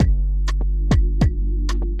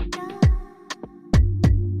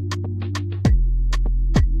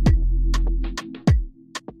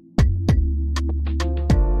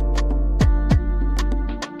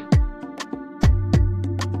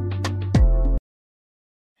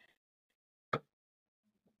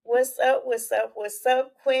What's up? What's up? What's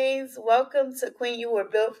up, Queens? Welcome to Queen You Were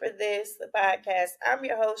Built for This, the podcast. I'm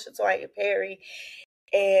your host, Shatoya Perry,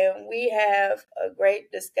 and we have a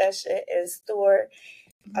great discussion in store.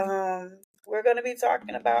 We're going to be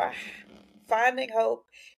talking about finding hope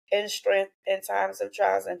and strength in times of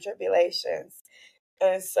trials and tribulations.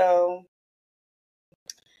 And so,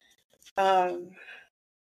 I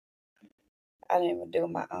didn't even do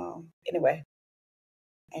my anyway,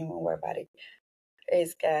 I ain't gonna worry about it.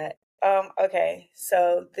 Praise God. Okay,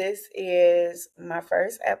 so this is my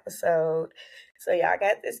first episode. So y'all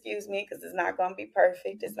got to excuse me because it's not gonna be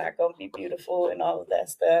perfect, it's not gonna be beautiful and all of that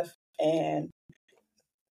stuff and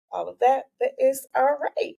all of that, but it's all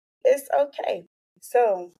right. It's okay.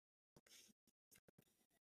 So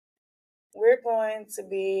we're going to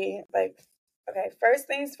be like, okay, first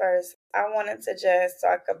things first, I wanted to just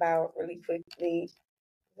talk about really quickly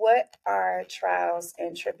what are trials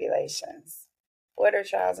and tribulations? What are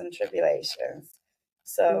trials and tribulations?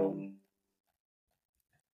 So,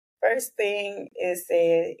 first thing is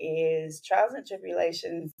said is trials and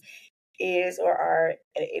tribulations is or are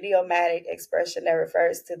an idiomatic expression that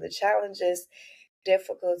refers to the challenges,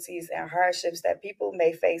 difficulties, and hardships that people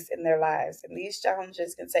may face in their lives. And these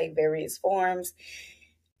challenges can take various forms,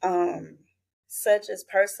 um, such as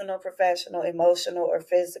personal, professional, emotional, or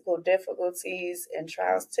physical difficulties, and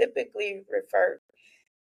trials typically refer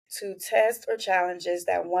to tests or challenges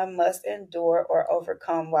that one must endure or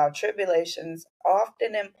overcome, while tribulations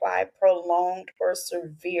often imply prolonged or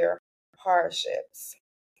severe hardships.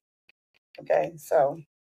 Okay, so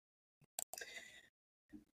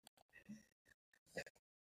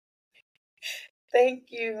thank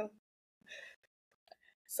you.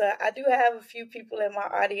 So I do have a few people in my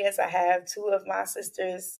audience. I have two of my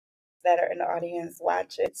sisters that are in the audience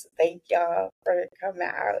watching. So thank y'all for coming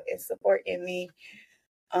out and supporting me.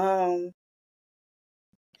 Um,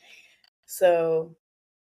 so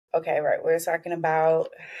okay, right, we're talking about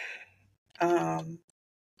um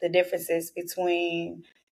the differences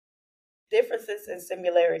and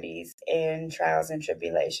similarities in trials and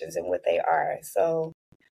tribulations and what they are. So,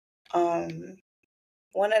 um,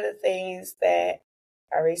 one of the things that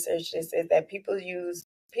I researched is that people use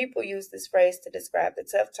this phrase to describe the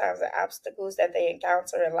tough times and obstacles that they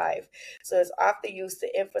encounter in life. So it's often used to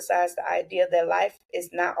emphasize the idea that life is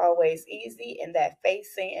not always easy and that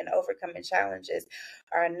facing and overcoming challenges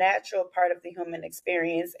are a natural part of the human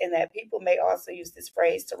experience, and that people may also use this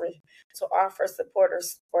phrase to offer support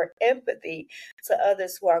or empathy to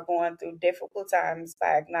others who are going through difficult times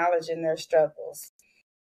by acknowledging their struggles.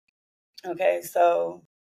 Okay, so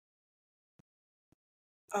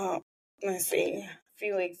Um, let's see, a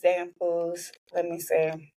few examples. Let me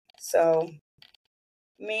say. So,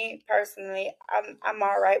 me personally, I'm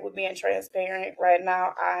all right with being transparent. Right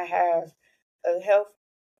now, I have a health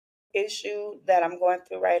issue that I'm going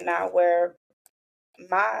through right now, where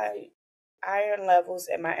my iron levels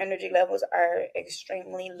and my energy levels are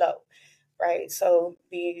extremely low. Right, so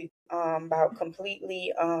be about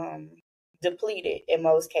completely depleted in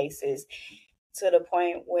most cases, to the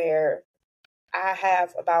point where I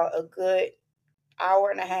have about a good hour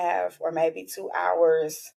and a half or maybe 2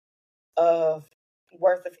 hours of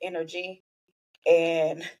worth of energy,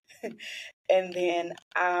 and and then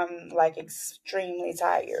I'm like extremely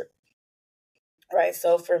tired. Right.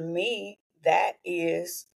 So for me, that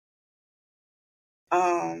is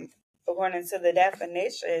according to the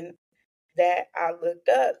definition that I looked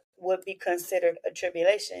up, would be considered a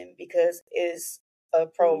tribulation because it's a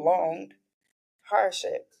prolonged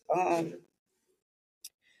hardship.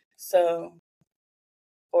 So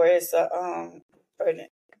or it's a burden.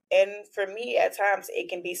 And for me at times it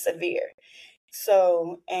can be severe.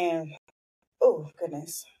 So, and oh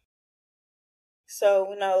goodness. So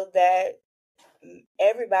we know that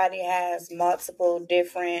everybody has multiple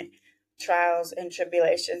different trials and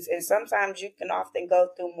tribulations, and sometimes you can often go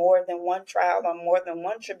through more than one trial or more than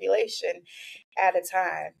one tribulation at a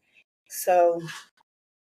time. So,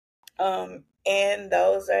 and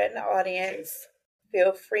those are in the audience,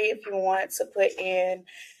 feel free if you want to put in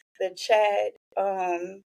the chat,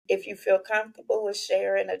 if you feel comfortable with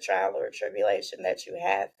sharing a trial or a tribulation that you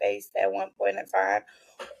have faced at one point in time,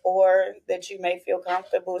 or that you may feel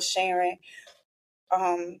comfortable sharing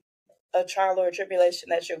um, a trial or a tribulation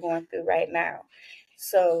that you're going through right now.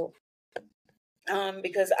 So,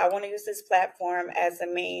 because I want to use this platform as a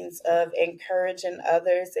means of encouraging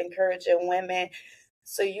others, encouraging women.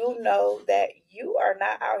 So you know that you are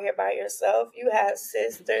not out here by yourself. You have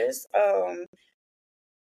sisters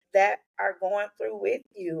that are going through with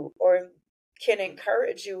you, or can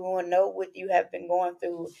encourage you and know what you have been going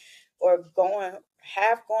through or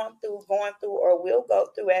have going through, or will go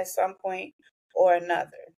through at some point or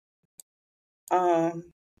another.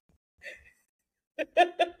 Um,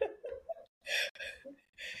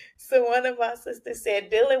 so one of my sisters said,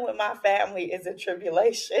 dealing with my family is a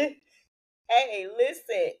tribulation. Hey,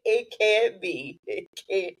 listen, it can be.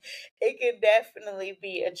 It can definitely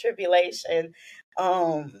be a tribulation.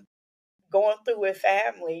 Um, Going through with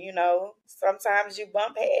family, sometimes you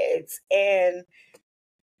bump heads and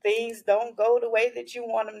things don't go the way that you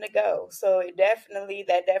want them to go. So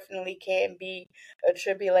that definitely can be a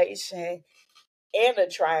tribulation and a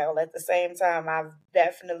trial at the same time. I've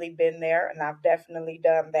definitely been there and I've definitely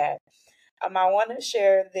done that. I want to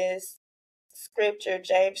share this scripture,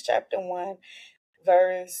 James chapter 1,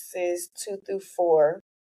 verses 2 through 4.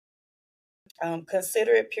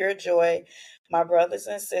 Consider it pure joy, my brothers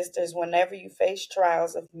and sisters, whenever you face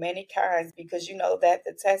trials of many kinds, because you know that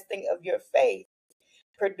the testing of your faith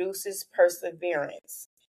produces perseverance.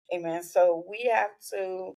 Amen. So we have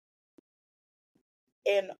to,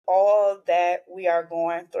 in all that we are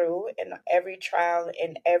going through, in every trial,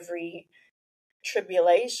 in every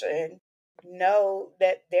tribulation, know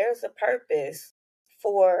that there's a purpose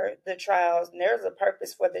for the trials, and there's a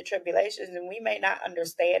purpose for the tribulations, and we may not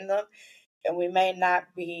understand them, and we may not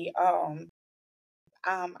be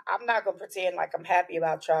I'm not gonna pretend like I'm happy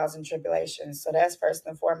about trials and tribulations. So that's first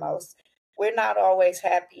and foremost. We're not always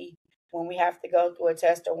happy when we have to go through a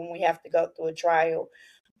test or when we have to go through a trial.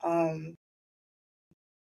 Um,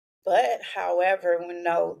 but however, we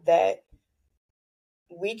know that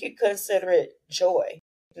we could consider it joy.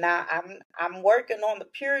 Now I'm working on the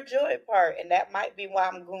pure joy part, and that might be why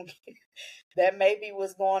I'm going. That may be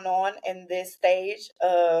what's going on in this stage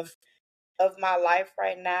of my life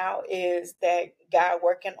right now, is that God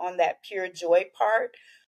working on that pure joy part.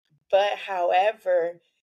 But however,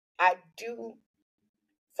 I do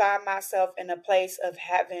find myself in a place of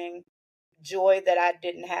having joy that I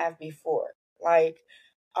didn't have before. Like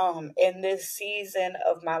in this season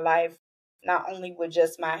of my life, not only with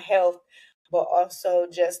just my health, but also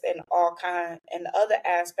just in all kind and other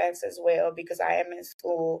aspects as well, because I am in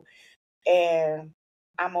school and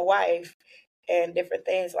I'm a wife and different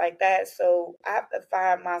things like that. So I have to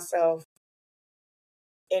find myself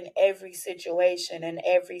in every situation, in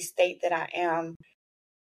every state that I am,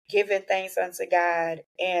 giving thanks unto God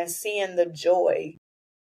and seeing the joy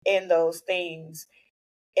in those things,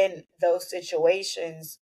 in those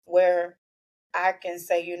situations where I can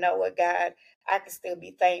say, you know what, God, I can still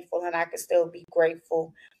be thankful and I can still be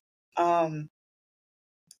grateful. Um,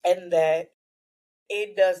 and that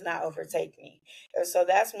it does not overtake me. And so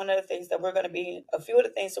that's one of the things that a few of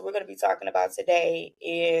the things that we're going to be talking about today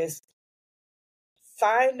is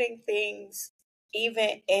finding things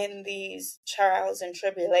even in these trials and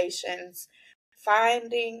tribulations,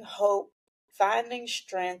 finding hope, finding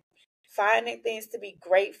strength, finding things to be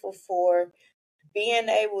grateful for, being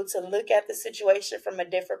able to look at the situation from a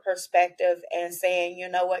different perspective and saying, you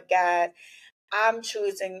know what, God, I'm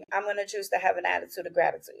going to choose to have an attitude of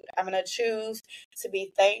gratitude. I'm going to choose to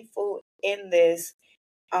be thankful in this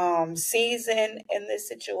season, in this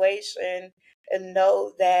situation, and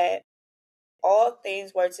know that all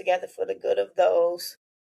things work together for the good of those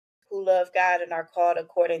who love God and are called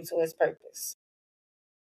according to his purpose.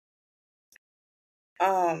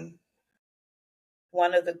 Um,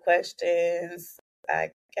 One of the questions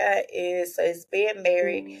I got is, so is being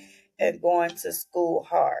married and going to school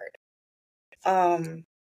hard? Um,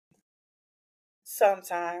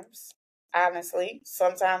 Sometimes, honestly,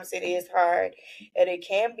 sometimes it is hard, and it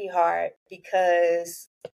can be hard because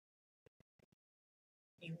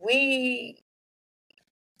we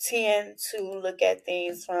tend to look at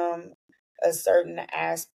things from a certain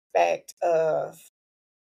aspect of,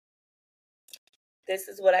 this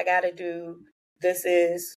is what I got to do, this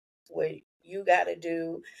is what you got to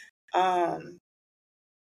do. Um,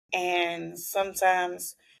 and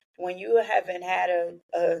sometimes when you haven't had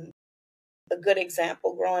a good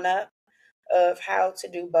example growing up of how to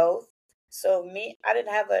do both. So me, I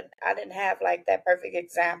didn't have like that perfect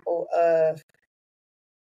example of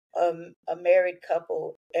a married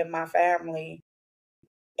couple in my family,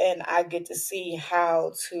 and I get to see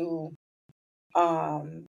how to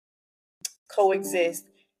um coexist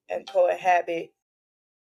and cohabit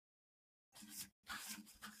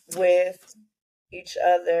with each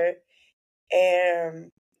other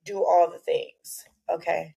and do all the things.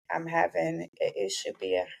 Okay, I'm having it should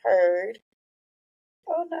be a herd.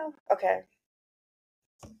 Oh no. Okay.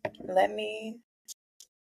 Let me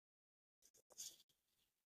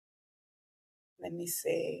let me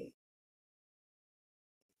see.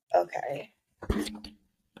 Okay.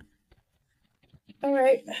 All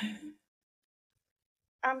right.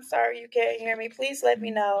 I'm sorry you can't hear me. Please let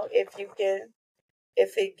me know if you can,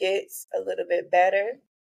 if it gets a little bit better.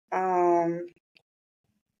 Um,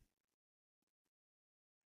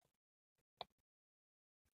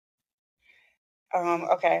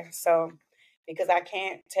 okay, so because I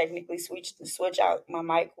can't technically switch out my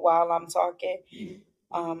mic while I'm talking,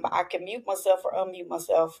 I can mute myself or unmute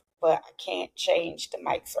myself, but I can't change the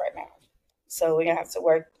mics right now. So we're gonna have to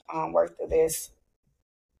work through this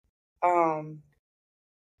um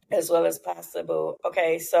as well as possible.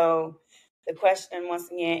 Okay, so the question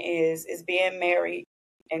once again is being married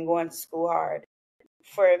and going to school hard?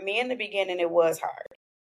 For me in the beginning it was hard.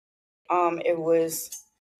 It was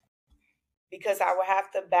because I would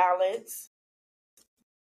have to balance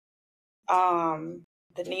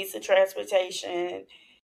the needs of transportation,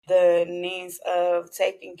 the needs of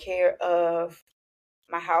taking care of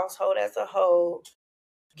my household as a whole,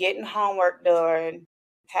 getting homework done,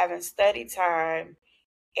 having study time,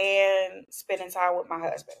 and spending time with my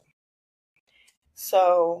husband.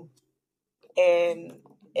 So, and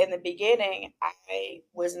in the beginning, I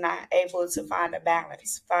was not able to find a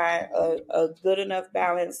balance, find a good enough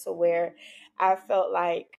balance to where I felt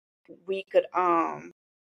like we could um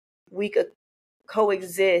we could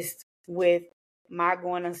coexist with my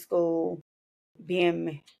going to school,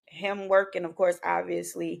 being him working, of course,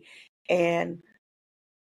 obviously, and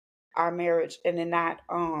our marriage, and then not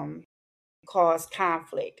cause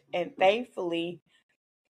conflict. And thankfully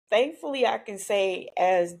I can say,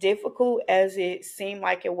 as difficult as it seemed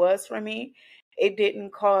like it was for me, it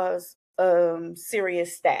didn't cause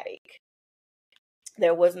serious static.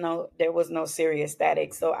 There was no serious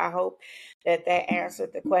static. So I hope that that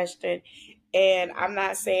answered the question. And I'm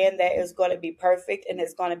not saying that it's going to be perfect and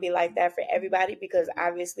it's going to be like that for everybody, because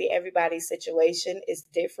obviously everybody's situation is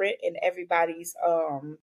different, and everybody's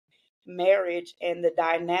marriage and the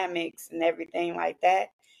dynamics and everything like that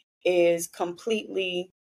is completely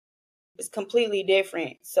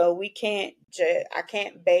different. So I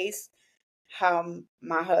can't base how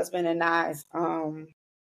my husband and I's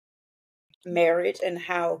marriage and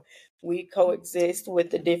how we coexist with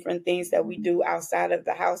the different things that we do outside of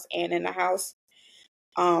the house and in the house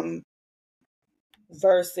um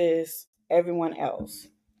versus everyone else.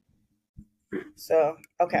 So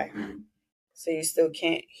okay. So you still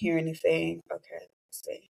can't hear anything. Okay, let's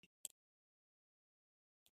see.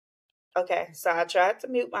 Okay, so I tried to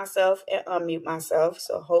mute myself and unmute myself.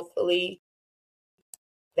 So hopefully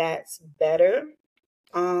that's better.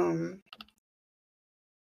 Um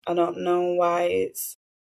I don't know why it's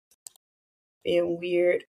being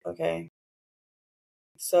weird. Okay.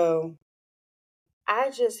 So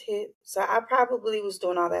I probably was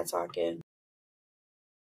doing all that talking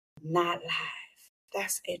not live.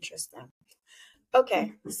 That's interesting.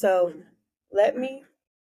 Okay, so let me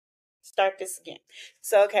start this again.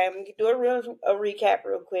 So okay, I'm gonna do a recap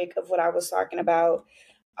real quick of what I was talking about.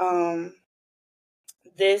 Um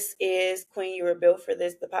this is Queen You Were Built for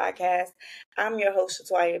This, the podcast. I'm your host,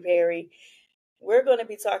 Shataya Perry. We're going to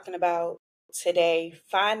be talking about today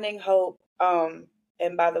finding hope.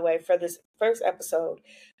 And by the way, for this first episode,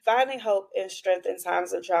 finding hope and strength in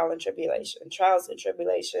times of trials and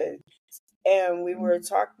tribulation. And we were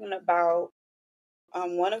talking about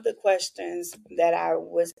one of the questions that I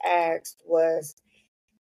was asked was,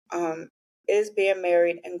 um, is being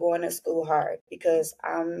married and going to school hard? Because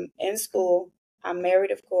I'm in school. I'm married,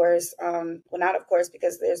 of course. Well, not of course,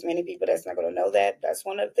 because there's many people that's not going to know that. That's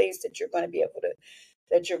one of the things that you're going to be able to,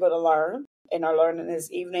 that you're going to learn and are learning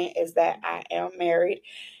this evening, is that I am married.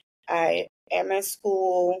 I am in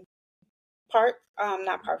school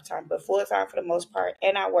not part time, but full time for the most part,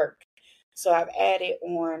 and I work. So I've added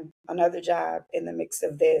on another job in the mix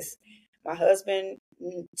of this. My husband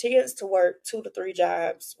tends to work 2 to 3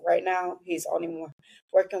 jobs. Right now, he's only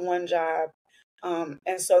working one job.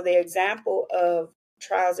 And so the example of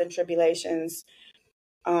trials and tribulations,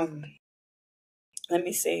 um, let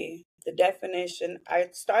me see the definition. I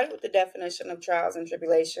started with the definition of trials and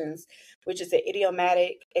tribulations, which is an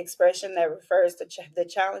idiomatic expression that refers to the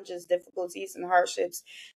challenges, difficulties, and hardships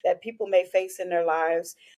that people may face in their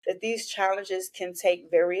lives. That these challenges can take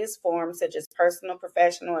various forms, such as personal,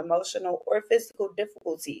 professional, emotional, or physical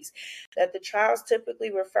difficulties. That the trials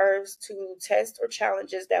typically refers to tests or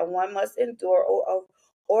challenges that one must endure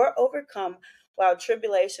or overcome, while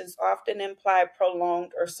tribulations often imply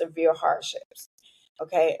prolonged or severe hardships.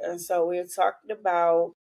 Okay, and so we're talking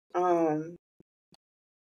about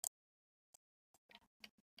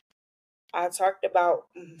I talked about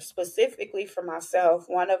specifically for myself,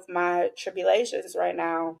 one of my tribulations right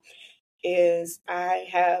now is I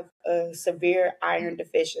have a severe iron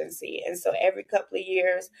deficiency. And so every couple of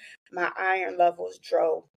years, my iron levels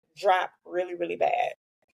drop really, really bad.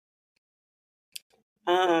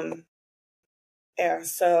 And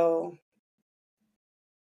so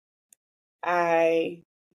I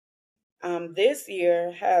this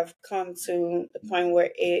year have come to the point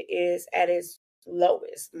where it is at its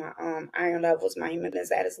lowest. My iron levels, my hemoglobin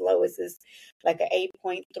is at its lowest. Is like an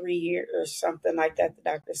 8.3 or something like that, the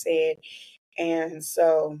doctor said. And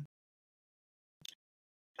so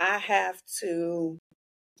I have to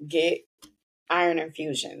get iron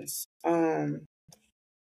infusions. And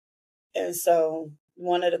so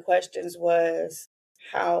one of the questions was,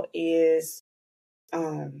 how is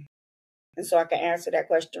and so I can answer that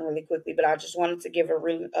question really quickly, but I just wanted to give a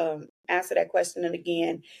really answer that question and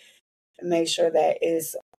again and make sure that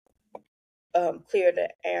is clear the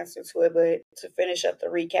answer to it. But to finish up the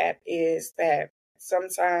recap is that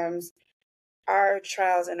sometimes our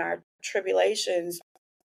trials and our tribulations,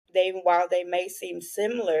 they while they may seem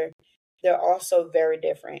similar, they're also very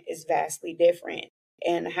different. It's vastly different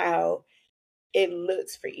in how it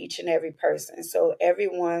looks for each and every person. So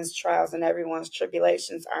everyone's trials and everyone's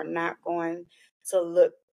tribulations are not going to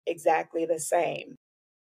look exactly the same.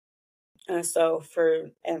 And so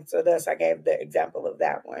thus I gave the example of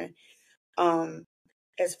that one. Um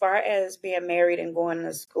as far as being married and going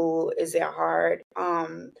to school, is it hard?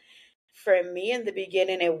 For me in the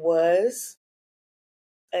beginning it was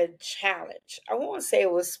a challenge. I won't say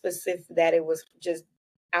it was specific that it was just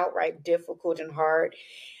outright difficult and hard.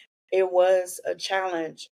 It was a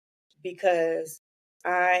challenge because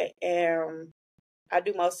I am I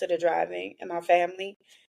do most of the driving in my family.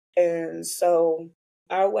 And so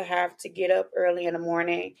I would have to get up early in the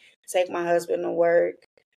morning, take my husband to work,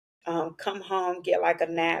 come home, get like a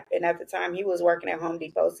nap. And at the time he was working at Home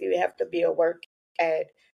Depot, so he would have to be at work at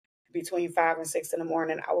between 5 and 6 in the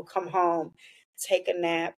morning. I would come home, take a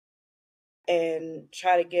nap, and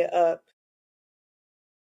try to get up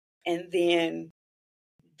and then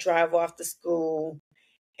drive off to school.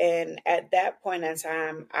 And at that point in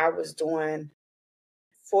time, I was doing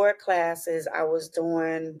 4 classes. I was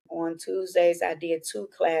doing on Tuesdays, I did 2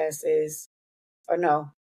 classes, or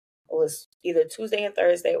no, it was either Tuesday and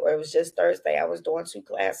Thursday, or it was just Thursday. I was doing 2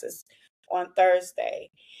 classes on Thursday,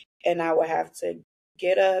 and I would have to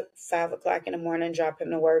get up 5 o'clock in the morning, drop him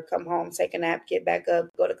to work, come home, take a nap, get back up,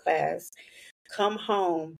 go to class, come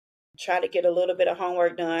home, try to get a little bit of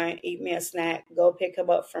homework done, eat me a snack, go pick him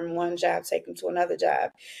up from one job, take him to another job,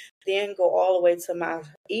 then go all the way to my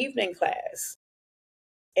evening class.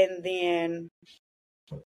 And then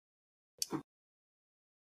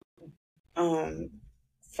um,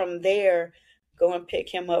 from there, go and pick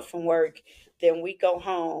him up from work. Then we go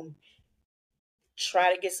home,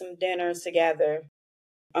 try to get some dinners together.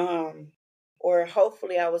 Um, or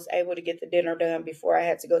hopefully I was able to get the dinner done before I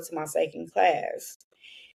had to go to my second class.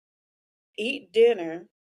 Eat dinner,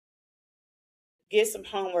 get some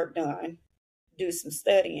homework done, do some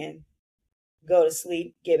studying, go to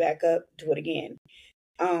sleep, get back up, do it again.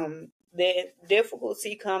 The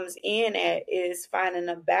difficulty comes in at is finding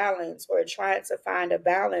a balance or trying to find a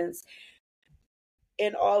balance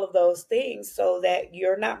in all of those things so that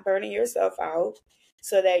you're not burning yourself out,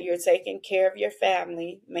 so that you're taking care of your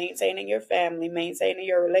family, maintaining your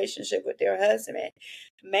relationship with your husband,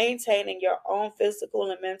 maintaining your own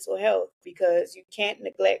physical and mental health, because you can't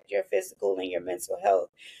neglect your physical and your mental health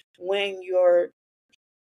when you're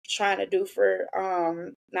trying to do for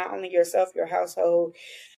not only yourself, your household,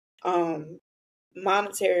 um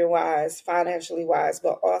monetary wise, financially wise,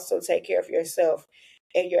 but also take care of yourself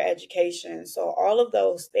and your education. So all of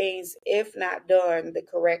those things, if not done the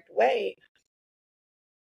correct way,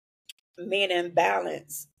 meaning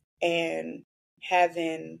balance and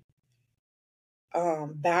having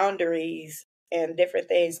boundaries and different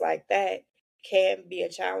things like that, can be a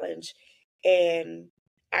challenge. And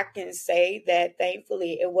I can say that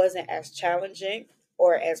thankfully it wasn't as challenging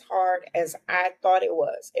or as hard as I thought it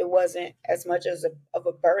was. It wasn't as much as of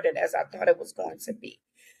a burden as I thought it was going to be.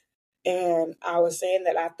 And I was saying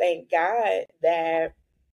that I thank God that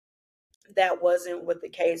that wasn't what the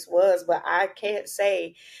case was, but I can't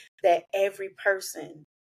say that every person,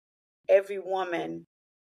 every woman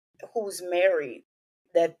who's married,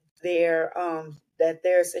 that their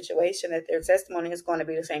situation, that their testimony is going to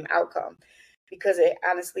be the same outcome, because it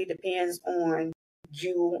honestly depends on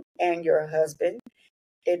you and your husband.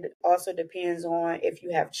 It also depends on if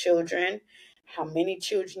you have children, how many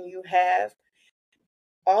children you have.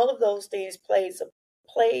 All of those things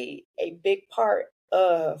play a big part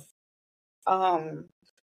of um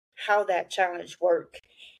how that challenge work.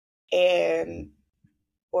 And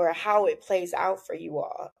or how it plays out for you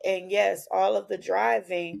all. And yes, all of the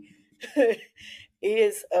driving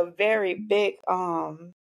is a very big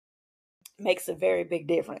makes a very big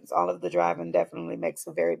difference. All of the driving definitely makes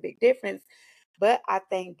a very big difference. But I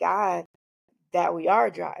thank God that we are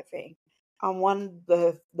driving. One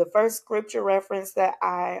of the first scripture reference that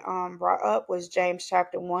I brought up was James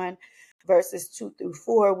chapter 1, verses 2 through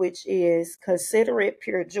 4, which is, consider it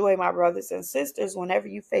pure joy, my brothers and sisters, whenever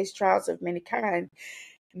you face trials of many kinds,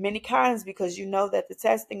 because you know that the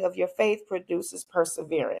testing of your faith produces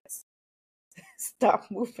perseverance. Stop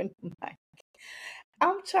moving the mic.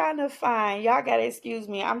 I'm trying to find, y'all gotta excuse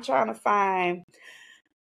me, I'm trying to find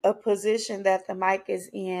a position that the mic is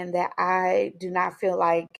in that I do not feel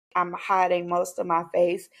like I'm hiding most of my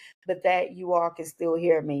face, but that you all can still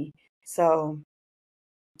hear me. So,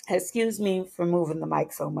 excuse me for moving the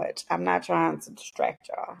mic so much. I'm not trying to distract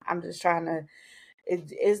y'all. I'm just trying to,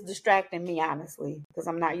 it's distracting me, honestly, because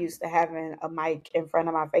I'm not used to having a mic in front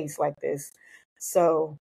of my face like this.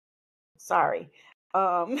 So, sorry.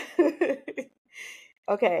 Um,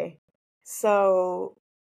 okay. So,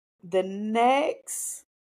 the next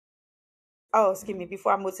oh, excuse me,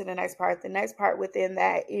 before I move to the next part within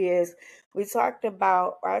that is I talked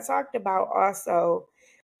about also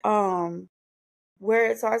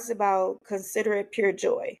where it talks about consider it pure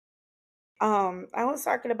joy. I was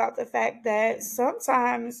talking about the fact that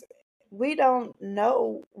sometimes we don't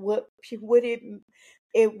know what it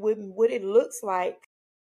looks like,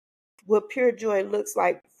 what pure joy looks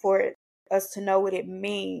like, for us to know what it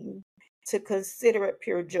means to consider it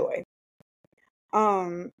pure joy.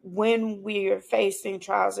 When we are facing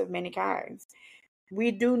trials of many kinds,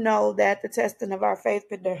 we do know that the testing of our faith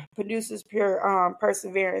produces pure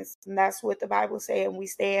perseverance, and that's what the Bible says, and we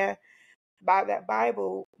stand by that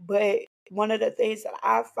Bible. But one of the things that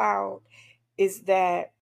I found is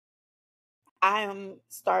that I am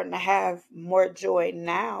starting to have more joy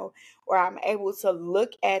now, where I'm able to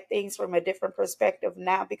look at things from a different perspective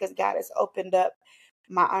now, because God has opened up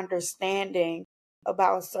my understanding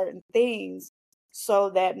about certain things, so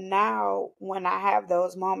that now when I have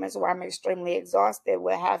those moments where I'm extremely exhausted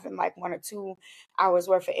with having like 1 or 2 hours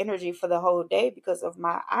worth of energy for the whole day because of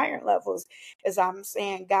my iron levels, is I'm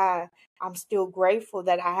saying, God, I'm still grateful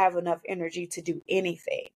that I have enough energy to do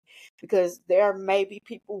anything, because there may be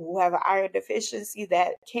people who have an iron deficiency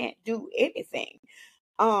that can't do anything,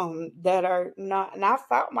 that are not, and I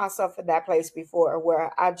found myself in that place before,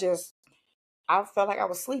 where I felt like I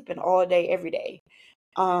was sleeping all day every day,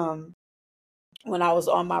 when I was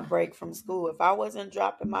on my break from school. If I wasn't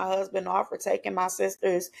dropping my husband off or taking my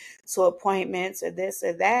sisters to appointments or this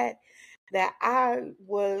or that, that I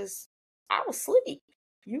was asleep.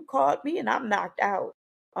 You called me and I'm knocked out.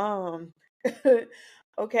 Um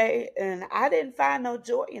okay, and I didn't find no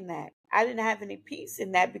joy in that. I didn't have any peace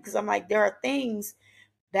in that, because I'm like, there are things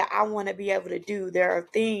that I want to be able to do. There are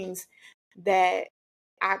things that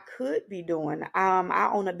I could be doing. I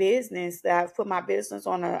own a business that I've put my business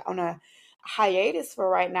on a hiatus for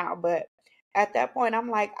right now, but at that point I'm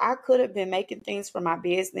like, I could have been making things for my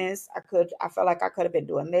business. I felt like I could have been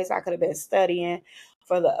doing this. I could have been studying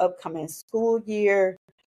for the upcoming school year.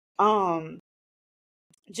 Um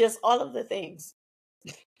just all of the things.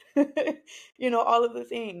 All of the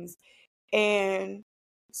things. And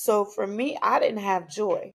so for me, I didn't have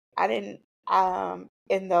joy. I didn't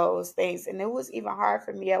in those things. And it was even hard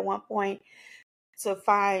for me at one point to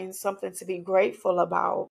find something to be grateful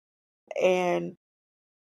about. And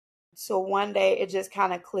so one day it just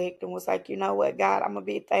kind of clicked and was like, you know what, God, I'm gonna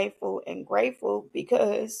be thankful and grateful,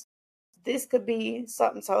 because this could be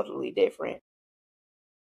something totally different.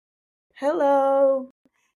 Hello.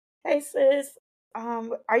 Hey sis.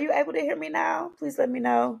 Are you able to hear me now? Please let me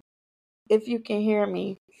know if you can hear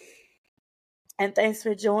me. And thanks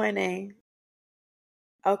for joining.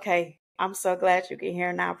 Okay, I'm so glad you can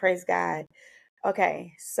hear now. Praise God.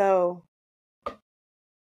 Okay, so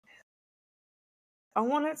I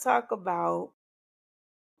want to talk about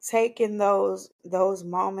taking those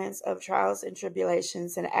moments of trials and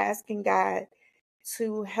tribulations and asking God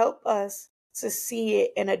to help us to see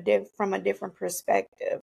it from a different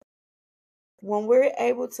perspective. When we're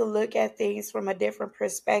able to look at things from a different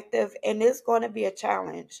perspective, and it's going to be a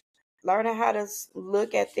challenge, learning how to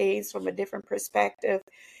look at things from a different perspective,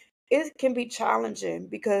 it can be challenging,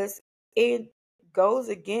 because it goes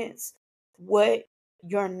against what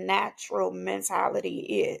your natural mentality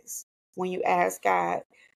is when you ask God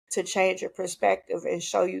to change your perspective and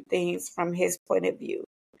show you things from his point of view.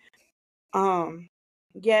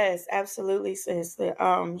 Yes, absolutely, sister.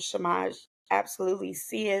 Shamaj. absolutely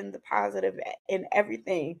seeing the positive in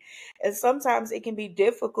everything. And sometimes it can be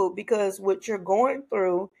difficult because what you're going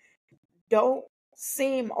through don't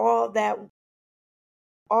seem all that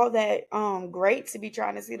great to be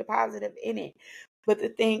trying to see the positive in it. But the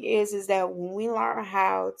thing is that when we learn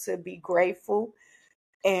how to be grateful,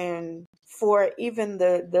 and for even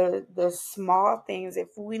the small things, if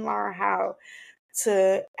we learn how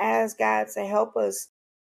to ask God to help us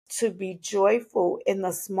to be joyful in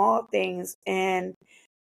the small things and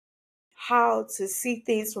how to see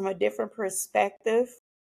things from a different perspective,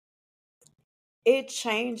 it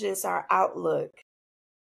changes our outlook.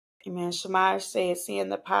 Amen. Shemaiah said, seeing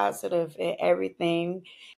the positive in everything,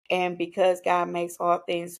 and because God makes all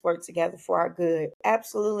things work together for our good.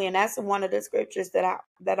 Absolutely. And that's one of the scriptures that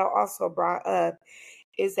I also brought up,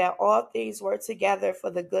 is that all things work together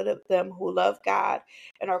for the good of them who love God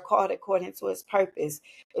and are called according to his purpose.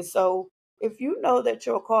 And so if you know that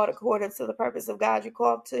you're called according to the purpose of God, you're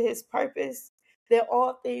called to his purpose, then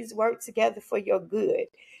all things work together for your good.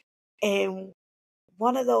 And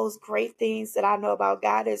one of those great things that I know about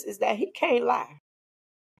God is that he can't lie.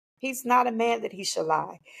 He's not a man that he should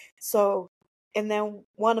lie. So, and then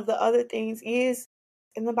one of the other things is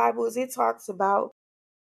in the Bible is it talks about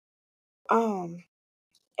um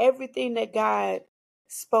everything that God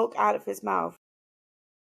spoke out of his mouth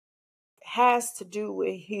has to do what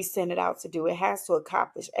he sent it out to do. It has to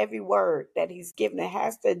accomplish every word that he's given. It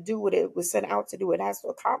has to do what it was sent out to do. It has to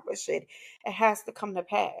accomplish it. It has to come to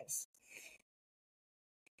pass.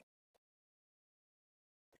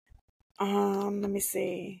 Let me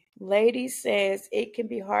see. Lady says it can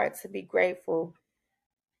be hard to be grateful,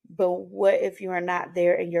 but what if you are not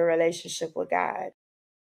there in your relationship with God?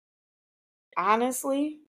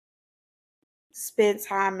 Honestly, spend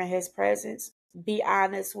time in his presence. Be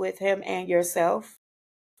honest with him and yourself.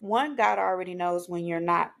 One, God already knows when you're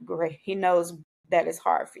not great. He knows that it's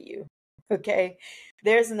hard for you. Okay.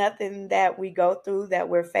 There's nothing that we go through that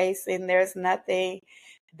we're facing. There's nothing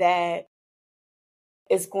that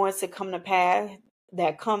is going to come to pass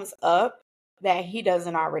that comes up that he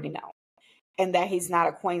doesn't already know and that he's not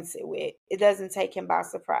acquainted with. It doesn't take him by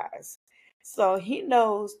surprise. So he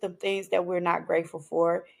knows the things that we're not grateful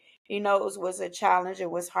for. He knows was a challenge.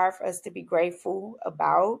 It was hard for us to be grateful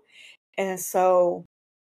about. And so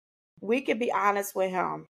we can be honest with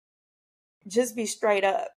him. Just be straight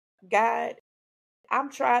up. God,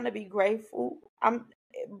 I'm trying to be grateful. I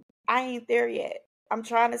ain't there yet. I'm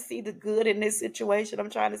trying to see the good in this situation. I'm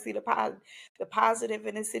trying to see the positive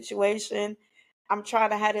in this situation. I'm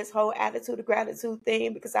trying to have this whole attitude of gratitude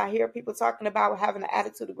thing because I hear people talking about having an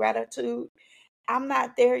attitude of gratitude. I'm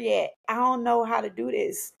not there yet. I don't know how to do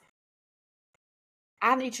this.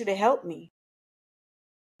 I need you to help me.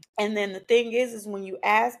 And then the thing is when you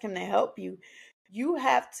ask him to help you, you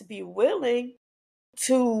have to be willing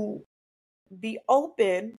to be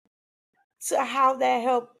open to how that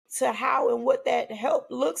help, to how and what that help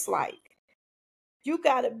looks like. You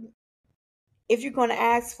gotta, if you're gonna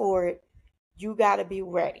ask for it, you gotta be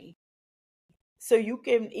ready. So you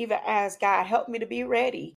can even ask God, help me to be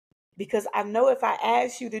ready. Because I know if I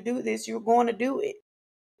ask you to do this, you're going to do it.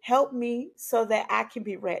 Help me so that I can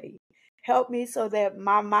be ready. Help me so that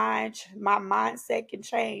my mindset can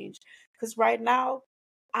change. Because right now,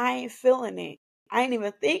 I ain't feeling it. I ain't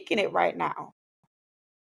even thinking it right now.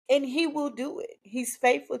 And he will do it. He's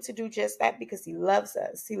faithful to do just that because he loves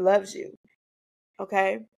us. He loves you.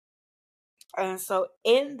 Okay. And so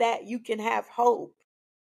in that you can have hope.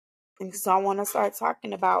 And so I want to start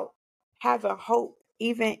talking about having hope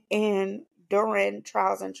even in during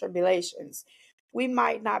trials and tribulations. We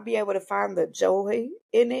might not be able to find the joy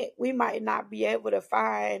in it. We might not be able to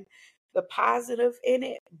find the positive in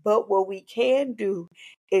it. But what we can do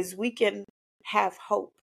is we can have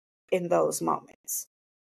hope in those moments.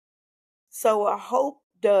 So what hope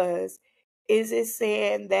does is it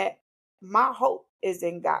saying that my hope is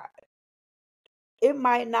in God. It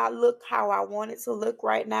might not look how I want it to look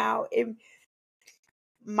right now.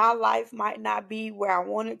 My life might not be where I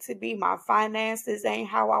want it to be. My finances ain't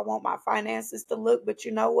how I want my finances to look. But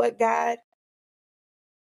you know what, God?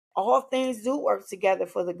 All things do work together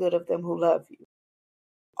for the good of them who love you.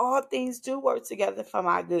 All things do work together for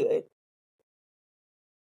my good.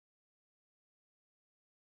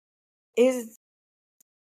 Is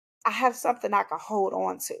I have something I can hold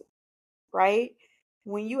on to, right?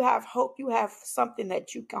 When you have hope, you have something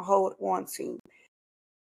that you can hold on to.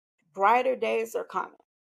 Brighter days are coming.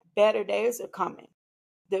 Better days are coming.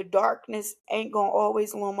 The darkness ain't going to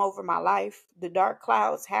always loom over my life. The dark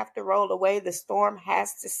clouds have to roll away. The storm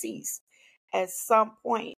has to cease. At some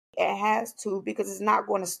point, it has to because it's not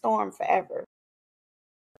going to storm forever.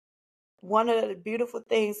 one of the beautiful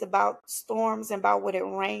things about storms and about what it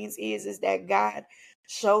rains is that God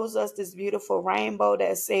shows us this beautiful rainbow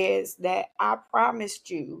that says that I promised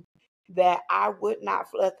you that I would not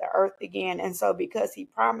flood the earth again. And so because he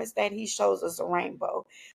promised that, he shows us a rainbow.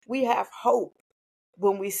 We have hope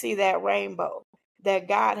when we see that rainbow, that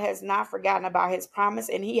God has not forgotten about his promise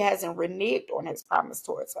and he hasn't reneged on his promise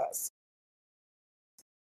towards us.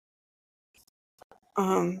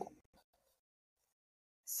 Um,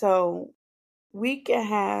 so we can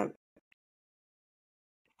have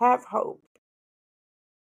hope.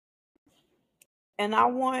 And I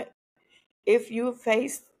want, if you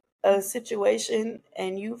faced a situation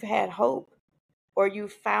and you've had hope or you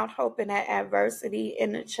found hope in that adversity,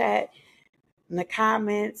 in the chat, in the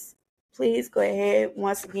comments, please go ahead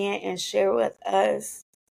once again and share with us,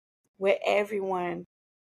 with everyone,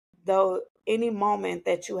 though any moment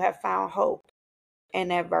that you have found hope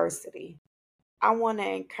in adversity. I want to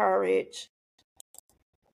encourage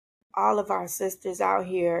all of our sisters out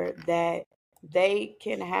here that they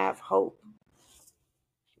can have hope,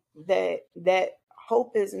 that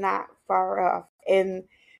hope is not far off, and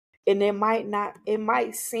it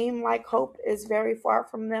might seem like hope is very far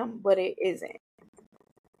from them, but it isn't.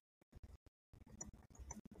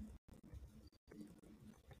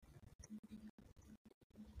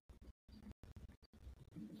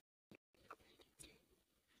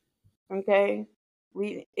 Okay,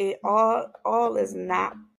 we it all is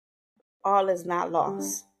not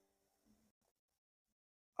lost.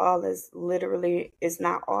 All is literally is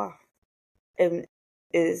not off, and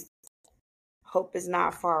is hope is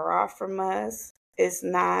not far off from us. It's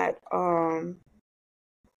not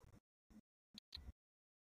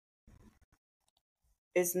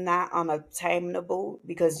unattainable,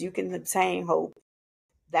 because you can attain hope.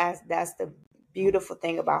 That's the beautiful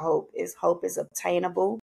thing about hope is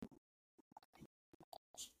obtainable.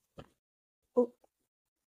 Ooh,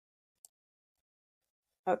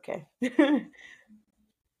 okay.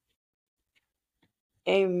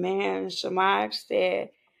 Amen. Shamaj said,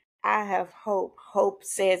 I have hope. Hope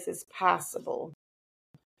says it's possible.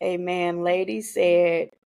 Amen. Lady said,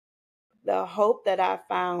 the hope that I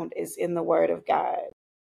found is in the word of God.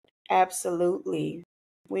 Absolutely.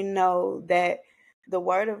 We know that the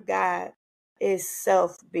word of God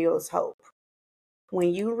itself builds hope.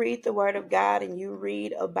 When you read the word of God and you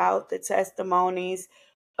read about the testimonies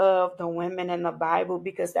of the women in the Bible,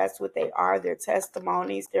 because that's what they are, they're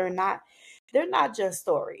testimonies. They're not just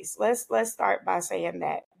stories. Let's start by saying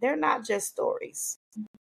that. They're not just stories.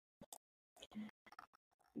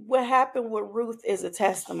 What happened with Ruth is a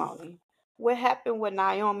testimony. What happened with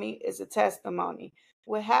Naomi is a testimony.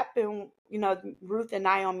 What happened, Ruth and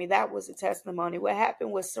Naomi, that was a testimony. What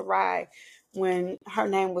happened with Sarai when her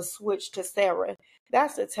name was switched to Sarah,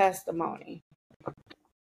 that's a testimony.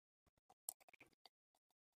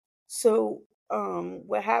 So,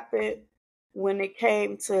 what happened when it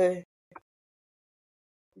came to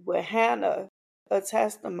with Hannah, a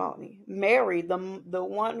testimony. Mary, the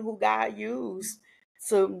one who God used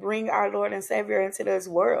to bring our Lord and Savior into this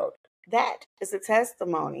world, that is a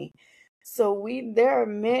testimony. So there are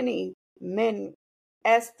many men.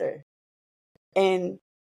 Esther, and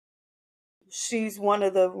she's one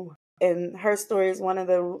of and her story is one of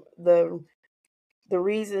the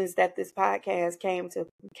reasons that this podcast came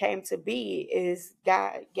to be, is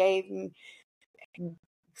God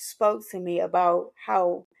spoke to me about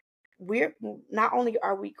how we're not only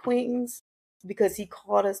are we queens because he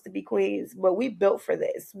called us to be queens, but we built for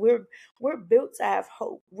this. We're built to have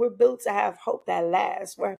hope. We're built to have hope that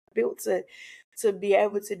lasts. We're built to be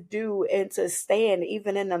able to do and to stand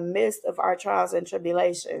even in the midst of our trials and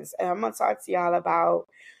tribulations. And I'm gonna talk to y'all about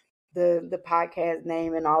the podcast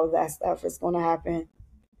name and all of that stuff. It's gonna happen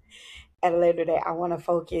at a later date. I want to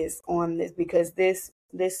focus on this because this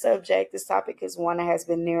topic is one that has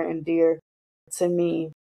been near and dear to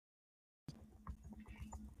me.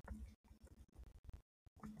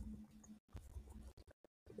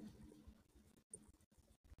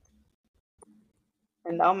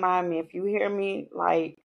 And don't mind me if you hear me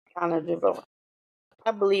like kind of develop.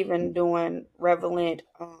 I believe in doing relevant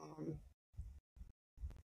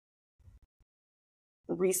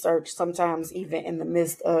research sometimes, even in the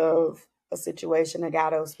midst of a situation. That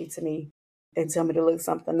God will speak to me and tell me to look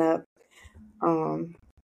something up. Um,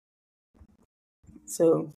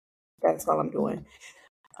 so that's all I'm doing.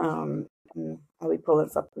 And I'll be pulling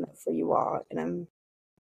something up for you all, and I'm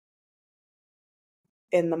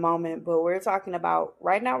in the moment. But we're talking about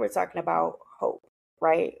right now. We're talking about hope,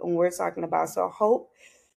 right? And we're talking about hope.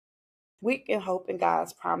 We can hope in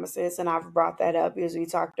God's promises, and I've brought that up because we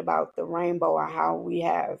talked about the rainbow and how we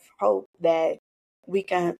have hope that we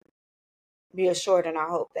can be assured in our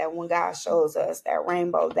hope that when God shows us that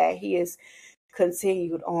rainbow, that he is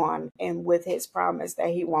continued on and with his promise that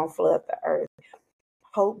he won't flood the earth.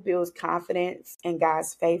 Hope builds confidence in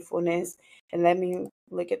God's faithfulness. And let me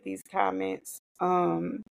look at these comments.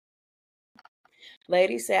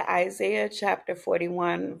 Lady said Isaiah chapter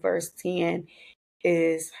 41 verse 10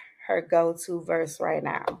 is her go-to verse right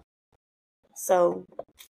now. So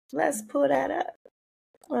let's pull that up.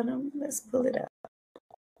 Let's pull it up.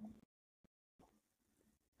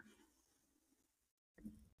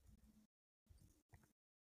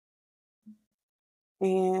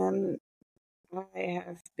 And I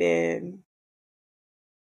have been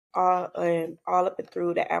all up and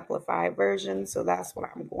through the amplified version, so that's what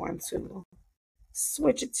I'm going to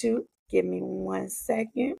switch it to. Give me 1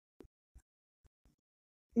 second.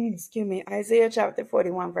 Excuse me. Isaiah chapter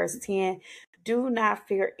 41 verse 10. Do not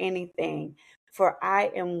fear anything, for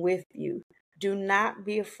I am with you. Do not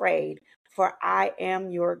be afraid, for I am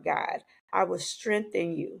your God. I will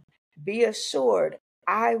strengthen you. Be assured,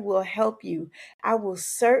 I will help you. I will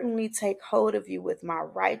certainly take hold of you with my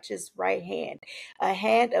righteous right hand, a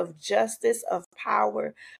hand of justice, of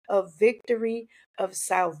power, of victory, of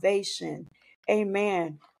salvation.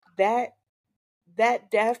 Amen. That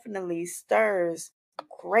definitely stirs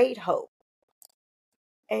great hope.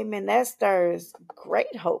 Amen. That stirs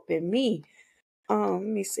great hope in me. Let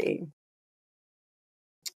me see.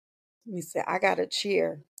 Let me see. I got a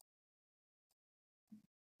cheer.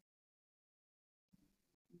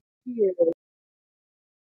 Cheer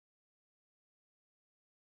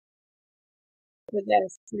for that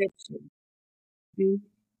scripture. Mhm.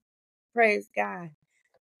 Praise God.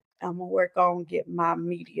 I'm gonna work on getting my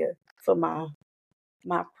media for my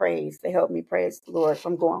praise to help me praise the Lord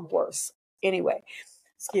from going worse. Anyway,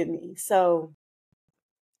 excuse me. So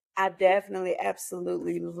I definitely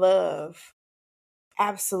absolutely love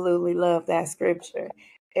that scripture.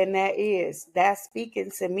 And that's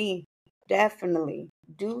speaking to me. Definitely.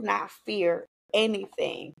 Do not fear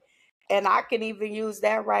anything. And I can even use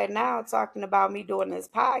that right now talking about me doing this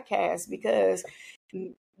podcast, because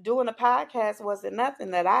doing a podcast wasn't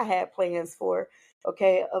nothing that I had plans for,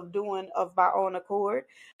 okay, of doing of my own accord.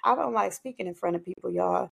 I don't like speaking in front of people,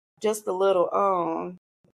 y'all. Just a little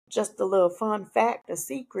fun fact, a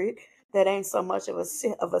secret that ain't so much of a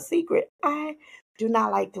secret. I do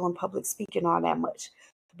not like doing public speaking all that much.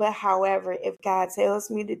 But however, if God tells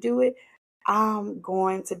me to do it, I'm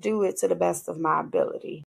going to do it to the best of my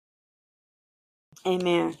ability.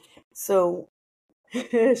 Amen. So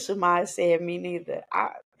Shemai said, me neither.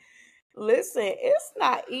 Listen, it's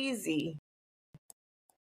not easy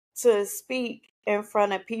to speak in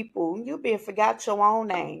front of people. You been forgot your own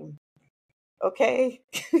name. Okay?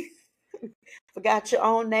 Forgot your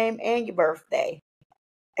own name and your birthday.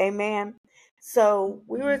 Amen. So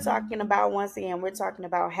we were talking about, once again, we're talking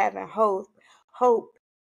about having hope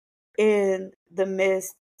in the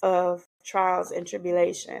midst of trials and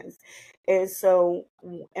tribulations. And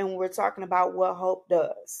we're talking about what hope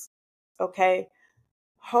does. Okay?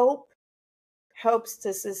 Hope helps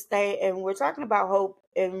to sustain, and we're talking about hope.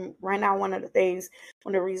 And right now, one of the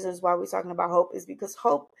reasons why we're talking about hope is because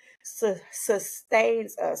hope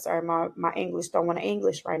sustains us. Sorry, my English don't want to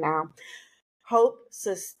English right now. Hope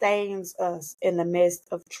sustains us in the midst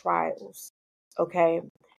of trials. Okay.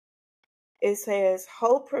 It says,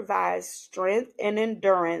 hope provides strength and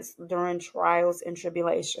endurance during trials and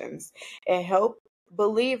tribulations. It helps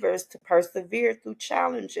believers to persevere through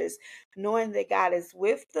challenges, knowing that God is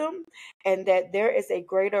with them and that there is a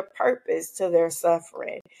greater purpose to their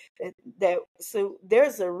suffering. So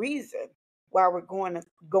there's a reason why we're going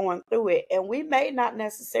through it, and we may not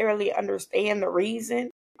necessarily understand the reason.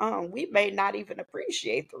 We may not even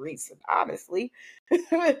appreciate the reason, honestly.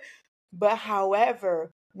 But however,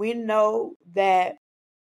 we know that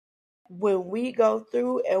when we go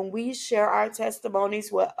through and we share our testimonies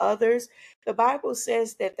with others, the Bible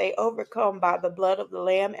says that they overcome by the blood of the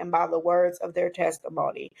Lamb and by the words of their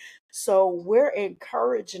testimony. So we're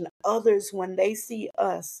encouraging others when they see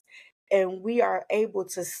us and we are able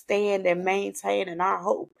to stand and maintain in our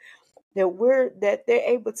hope, that they're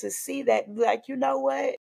able to see that, like, you know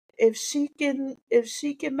what? If she can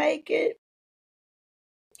make it,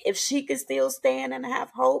 if she can still stand and have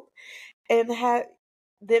hope and have,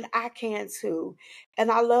 then I can too.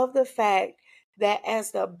 And I love the fact that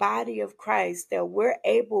as the body of Christ, that we're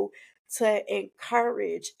able to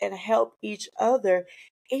encourage and help each other,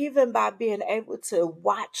 even by being able to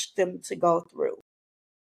watch them to go through.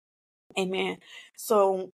 Amen.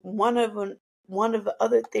 So one of the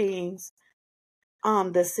other things,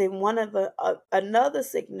 another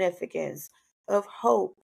significance of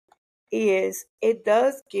hope is it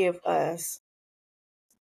does give us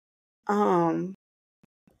um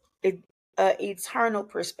it, eternal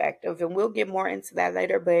perspective, and we'll get more into that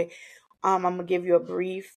later. But I'm gonna give you a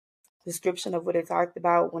brief description of what it talked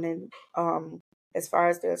about when as far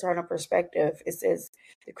as the eternal perspective. It says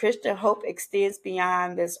the Christian hope extends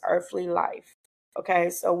beyond this earthly life. Okay,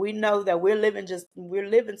 so we know that we're living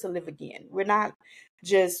to live again. We're not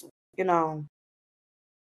just, you know,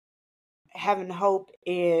 having hope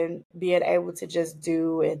in being able to just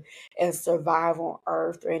do and survive on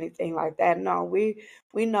earth or anything like that. No, we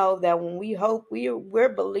know that when we hope, we're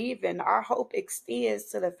believing. Our hope extends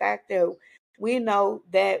to the fact that we know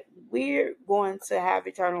that we're going to have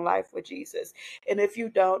eternal life with Jesus. And if you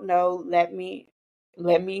don't know, let me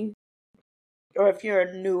or if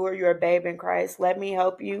you're new or you're a babe in Christ, let me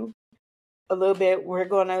help you a little bit. We're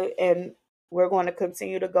going to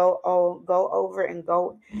continue to go over and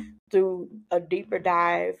go through a deeper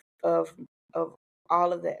dive of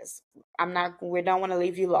all of this. We don't want to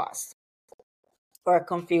leave you lost or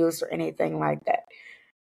confused or anything like that.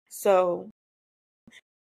 So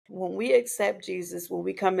when we accept Jesus, when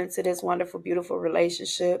we come into this wonderful, beautiful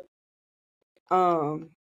relationship, that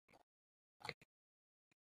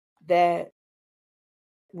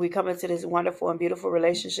we come into this wonderful and beautiful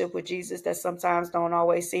relationship with Jesus that sometimes don't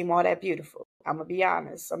always seem all that beautiful. I'm gonna be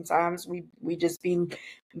honest. Sometimes we just be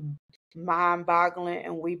mind boggling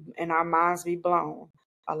and our minds be blown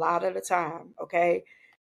a lot of the time. Okay.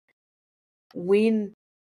 We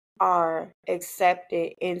are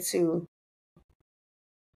accepted into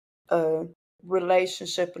a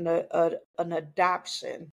relationship and an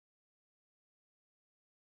adoption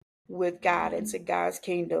with God into God's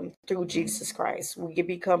kingdom through Jesus Christ. We can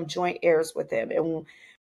become joint heirs with him. And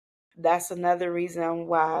that's another reason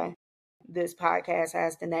why this podcast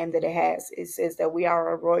has the name that it has. It says that we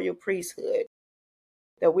are a royal priesthood,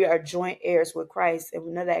 that we are joint heirs with Christ. And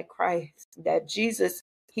we know that that Jesus,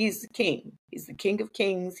 he's the king. He's the King of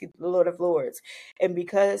Kings. He's the Lord of Lords. And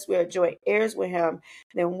because we are joint heirs with him,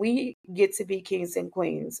 then we get to be kings and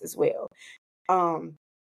queens as well.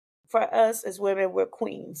 For us as women, we're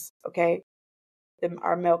queens, okay?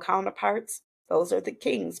 Our male counterparts, those are the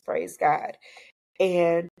kings, praise God.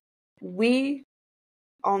 And we,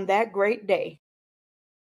 on that great day,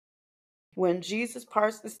 when Jesus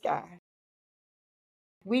parts the sky,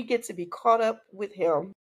 we get to be caught up with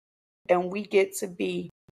him and we get to be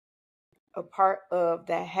a part of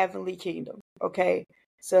that heavenly kingdom, okay?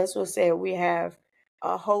 So that's what I said. We have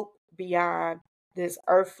a hope beyond this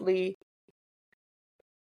earthly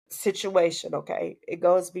situation, okay? It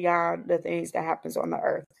goes beyond the things that happens on the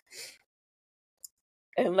earth.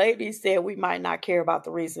 And ladies said we might not care about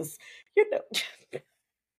the reasons, you know.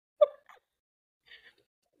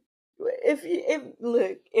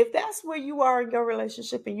 If that's where you are in your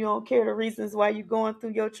relationship and you don't care the reasons why you're going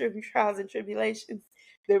through your trials and tribulations,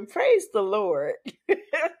 then praise the Lord.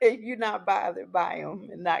 You're not bothered by them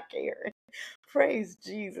and not caring. Praise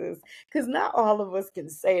Jesus. Because not all of us can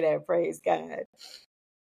say that, praise God.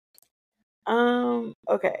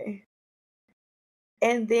 Okay.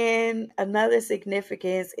 And then another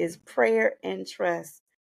significance is prayer and trust.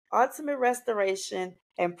 Ultimate restoration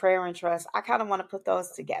and prayer and trust. I kind of want to put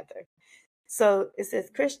those together. So it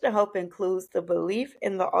says Christian hope includes the belief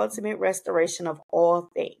in the ultimate restoration of all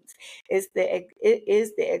things. It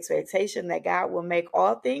is the expectation that God will make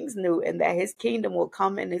all things new and that his kingdom will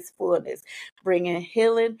come in its fullness, bringing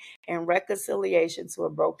healing and reconciliation to a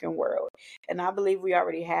broken world. And I believe we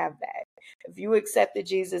already have that. If you accepted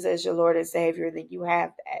Jesus as your Lord and Savior, then you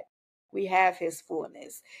have that. We have his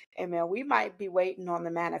fullness. Amen. We might be waiting on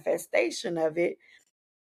the manifestation of it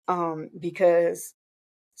because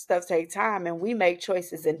stuff takes time and we make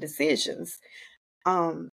choices and decisions.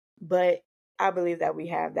 But I believe that we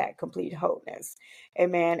have that complete wholeness.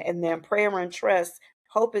 Amen. And then prayer and trust.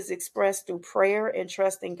 Hope is expressed through prayer and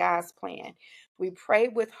trust in God's plan. We pray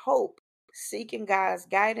with hope, seeking God's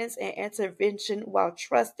guidance and intervention while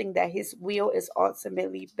trusting that his will is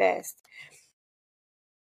ultimately best.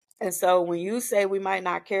 And so when you say we might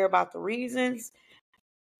not care about the reasons,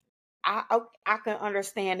 I can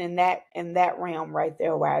understand in that realm right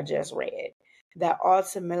there where I just read that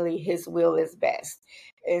ultimately his will is best.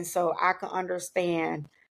 And so I can understand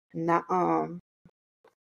not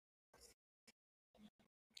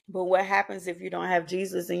but what happens if you don't have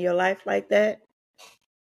Jesus in your life like that?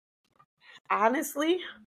 Honestly,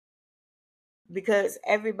 because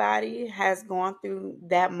everybody has gone through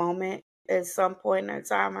that moment at some point in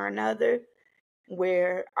time or another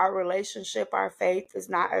where our relationship, our faith is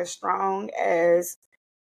not as strong as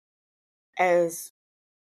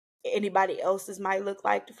anybody else's might look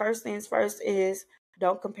like. The first things first is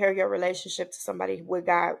Don't compare your relationship to somebody with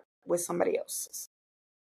God with somebody else's.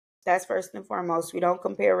 That's first and foremost. We don't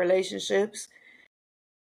compare relationships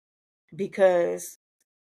because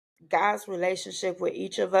God's relationship with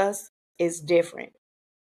each of us is different.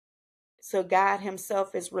 So God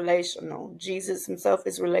himself is relational. Jesus himself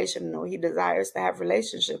is relational. He desires to have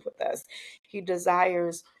relationship with us. He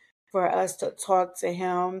desires for us to talk to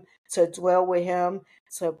him, to dwell with him,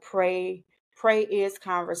 to pray. Pray is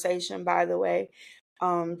conversation, by the way.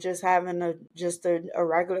 Just having a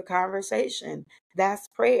regular conversation. That's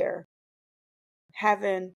prayer.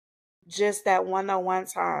 Having just that one-on-one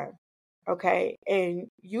time. Okay. And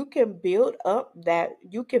you can build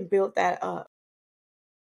that up.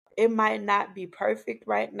 It might not be perfect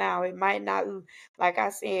right now. It might not, like I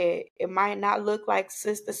said, it might not look like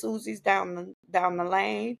Sister Susie's down the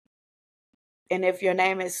lane. And if your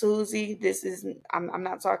name is Susie, I'm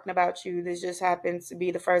not talking about you. This just happens to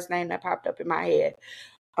be the first name that popped up in my head.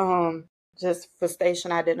 Just for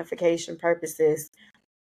station identification purposes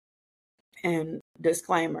and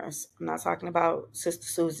disclaimers. I'm not talking about Sister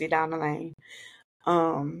Susie down the lane.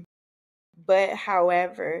 But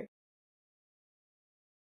however,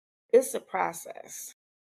 it's a process.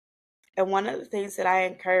 And one of the things that I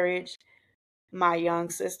encourage my young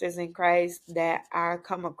sisters in Christ that I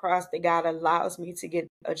come across that God allows me to get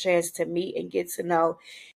a chance to meet and get to know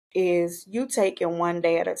is you take it one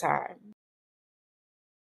day at a time.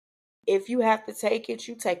 If you have to take it,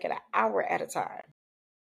 you take it an hour at a time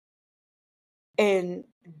and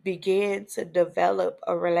begin to develop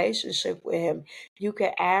a relationship with him. You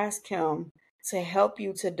can ask him to help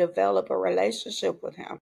you to develop a relationship with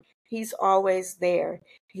him. He's always there.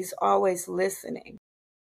 He's always listening.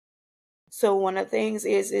 So one of the things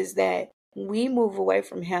is that we move away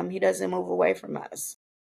from him, he doesn't move away from us.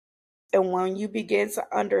 And when you begin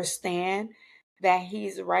to understand that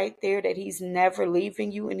he's right there, that he's never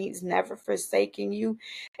leaving you and he's never forsaking you,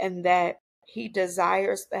 and that he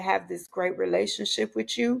desires to have this great relationship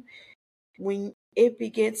with you, when it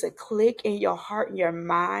begins to click in your heart and your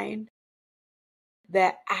mind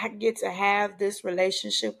that I get to have this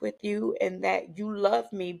relationship with you and that you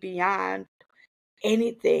love me beyond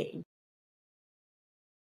anything,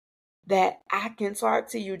 that I can talk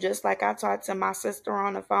to you just like I talk to my sister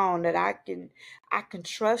on the phone, that I can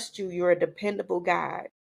trust you, you're a dependable guy,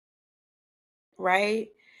 right?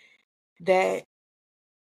 That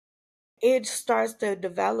it starts to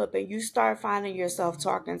develop and you start finding yourself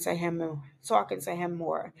talking to him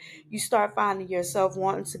more. You start finding yourself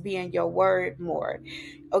wanting to be in your word more.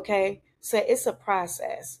 Okay? So it's a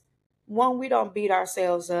process. One, we don't beat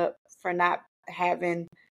ourselves up for not having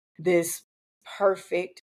this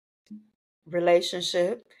perfect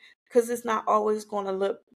relationship because it's not always going to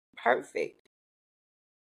look perfect.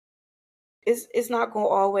 It's not going to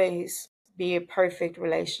always be a perfect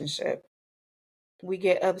relationship. We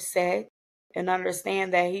get upset and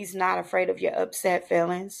understand that he's not afraid of your upset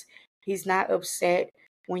feelings. He's not upset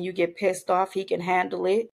when you get pissed off. He can handle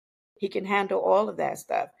it. He can handle all of that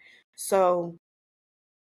stuff. So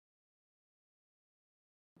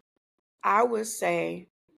I would say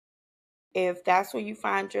if that's where you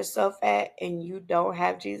find yourself at and you don't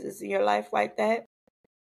have Jesus in your life like that,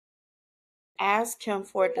 ask him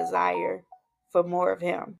for a desire for more of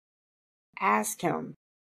him. Ask him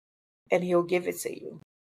and he'll give it to you.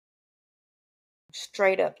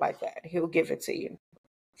 Straight up like that. He'll give it to you.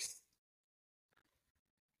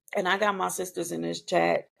 And I got my sisters in this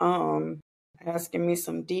chat asking me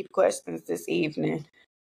some deep questions this evening.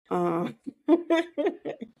 Um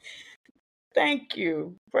Thank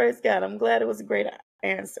you. Praise God. I'm glad it was a great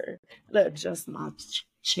answer. Let adjust my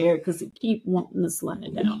chair because it keep wanting to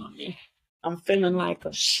slide down on me. I'm feeling like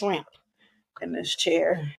a shrimp in this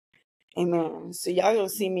chair. Amen. So y'all gonna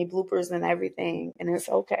see me bloopers and everything, and it's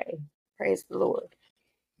okay. Praise the Lord.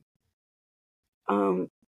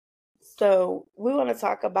 So we want to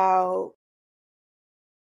talk about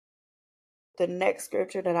the next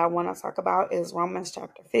scripture that I want to talk about is Romans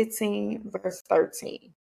chapter 15, verse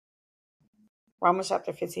 13. Romans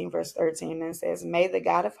chapter 15, verse 13, and it says, "May the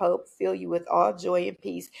God of hope fill you with all joy and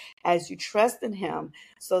peace as you trust in him,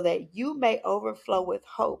 so that you may overflow with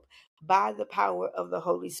hope by the power of the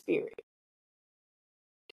Holy Spirit."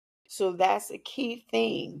 So that's a key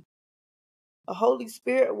thing. The Holy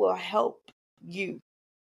Spirit will help you,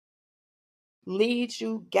 lead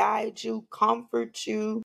you, guide you, comfort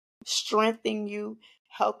you, strengthen you,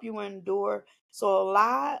 help you endure. So a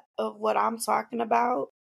lot of what I'm talking about,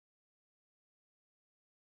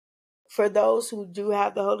 for those who do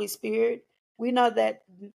have the Holy Spirit, we know that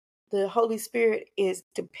the Holy Spirit is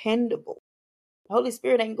dependable. The Holy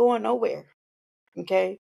Spirit ain't going nowhere.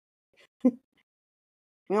 Okay?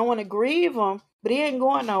 We don't want to grieve him, but he ain't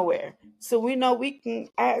going nowhere. So we know we can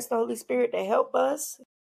ask the Holy Spirit to help us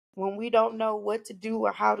when we don't know what to do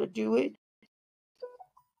or how to do it.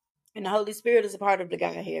 And the Holy Spirit is a part of the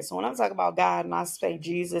Godhead. So when I'm talking about God and I say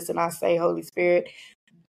Jesus and I say Holy Spirit,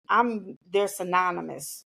 they're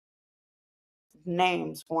synonymous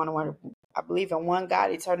names for one another. I believe in one God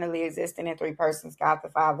eternally existing in three persons: God the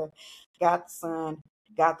Father, God the Son,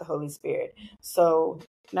 God the Holy Spirit. So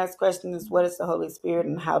next question is, what is the Holy Spirit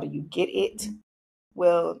and how do you get it?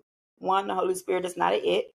 Well, one, the Holy Spirit is not an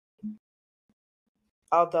it.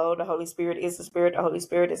 Although the Holy Spirit is the Spirit, the Holy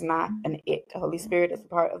Spirit is not an it. The Holy Spirit is a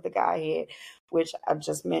part of the Godhead, which I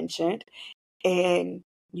just mentioned. And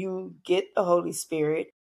you get the Holy Spirit,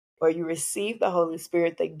 or you receive the Holy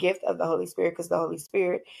Spirit, the gift of the Holy Spirit, because the Holy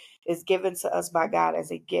Spirit is given to us by God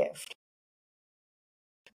as a gift.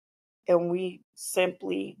 And we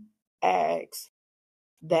simply ask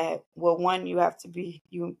that, well, one, you have to be,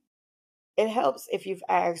 it helps if you've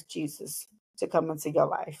asked Jesus to come into your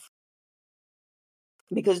life.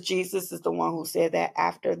 Because Jesus is the one who said that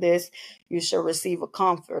after this, you shall receive a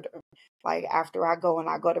comforter. Like after I go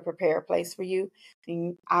to prepare a place for you,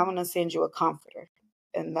 then I'm going to send you a comforter.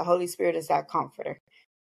 And the Holy Spirit is that comforter.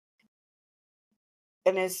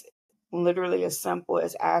 And it's literally as simple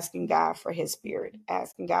as asking God for his spirit,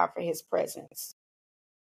 asking God for his presence.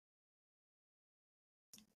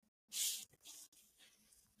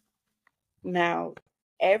 Now,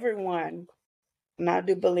 everyone, and I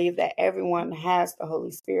do believe that everyone has the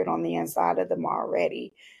Holy Spirit on the inside of them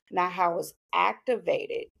already. Now, how it's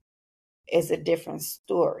activated is a different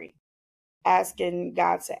story. Asking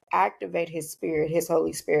God to activate his spirit, his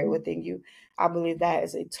Holy Spirit within you, I believe that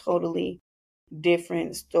is a totally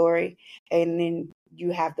different story. And then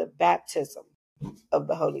you have the baptism of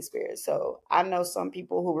the Holy Spirit. So I know some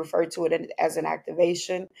people who refer to it as an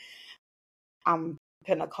activation. I'm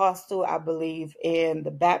Pentecostal. I believe in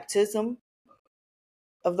the baptism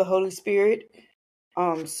of the Holy Spirit.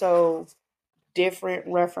 So different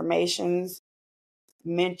reformations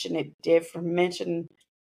mention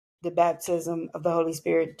the baptism of the Holy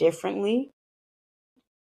Spirit differently.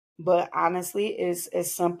 But honestly, it's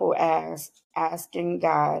as simple as asking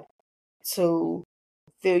God to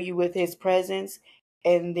fill you with his presence.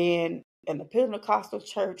 And then in the Pentecostal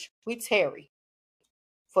church, we tarry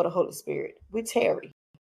for the Holy Spirit. We tarry.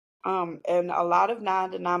 And a lot of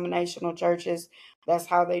non-denominational churches, that's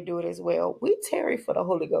how they do it as well. We tarry for the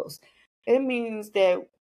Holy Ghost. It means that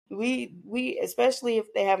we especially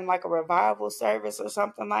if they're having like a revival service or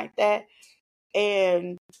something like that,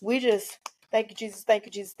 and we just thank you, Jesus, thank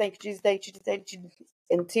you, Jesus, thank you, Jesus, thank you, thank you,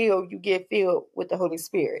 until you get filled with the Holy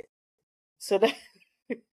Spirit. So that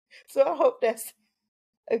so I hope that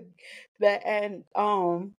and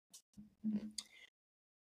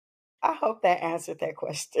I hope that answered that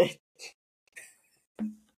question.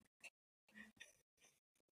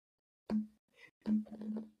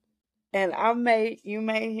 And you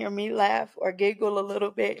may hear me laugh or giggle a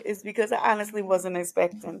little bit. It's because I honestly wasn't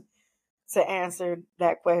expecting to answer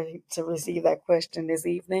that question, to receive that question this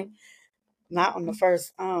evening. Not on the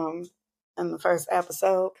first in the first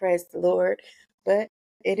episode, praise the Lord. But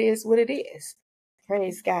it is what it is.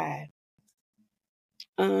 Praise God.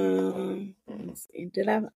 Let's see. Did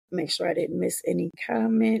I make sure I didn't miss any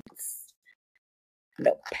comments?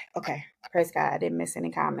 Nope. Okay. Praise God. I didn't miss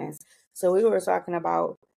any comments. So we were talking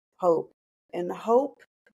about hope. And hope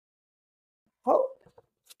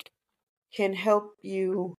can help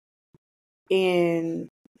you in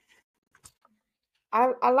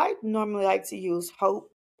I normally like to use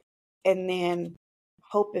hope and then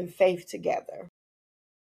hope and faith together.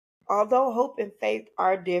 Although hope and faith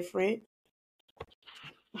are different,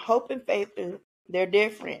 hope and faith they're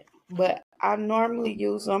different, but I normally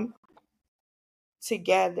use them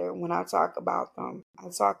together when I talk about them. I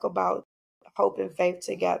talk about hope and faith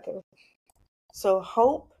together. So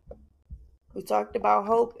hope, we talked about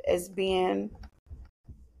hope as being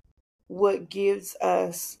what gives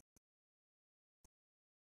us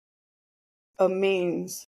a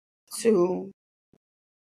means to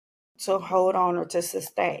hold on or to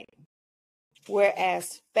sustain.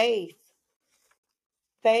 Whereas faith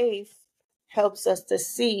helps us to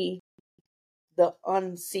see the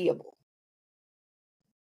unseeable.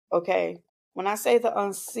 Okay? When I say the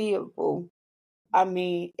unseeable, I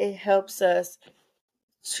mean it helps us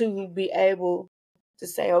to be able to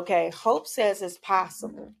say, okay, hope says it's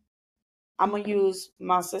possible. I'm going to use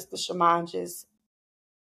my sister Shamanja's,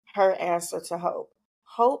 her answer to hope.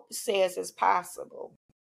 Hope says it's possible.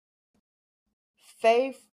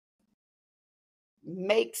 Faith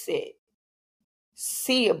makes it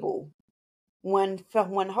seeable When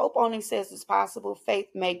hope only says it's possible, faith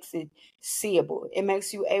makes it seeable. It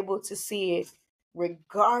makes you able to see it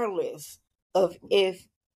regardless of if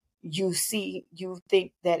you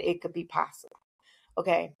think that it could be possible.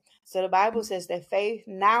 Okay. So the Bible says that faith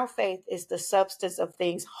is the substance of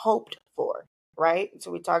things hoped for, right?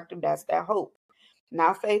 So we talked about that's that hope.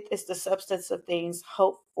 Now faith is the substance of things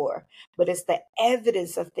hoped for, but it's the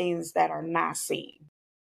evidence of things that are not seen.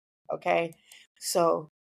 Okay.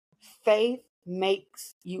 So faith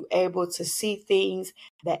makes you able to see things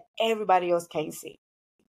that everybody else can't see.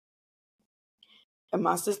 And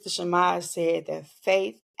my sister Shemaya said that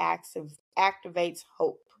faith activates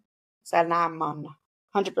hope. So now I'm on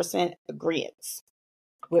 100% agreement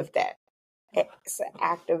with that. It's an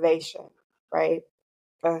activation, right?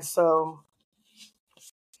 And so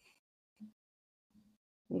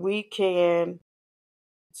we can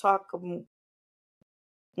talk.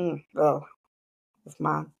 Well, if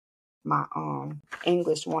my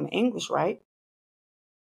English want English right.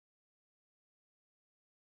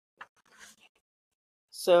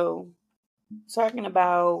 So talking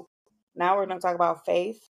about now we're going to talk about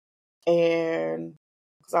faith, and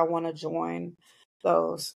because I want to join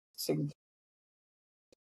those. So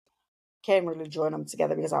can't really join them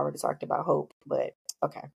together because I already talked about hope, but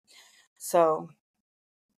okay. So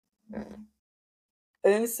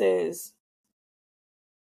it says,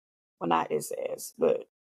 well, not it says, but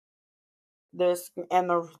this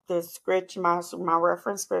and the scripture, my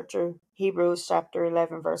reference scripture, Hebrews chapter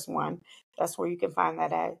 11, verse 1. That's where you can find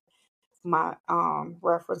that at. My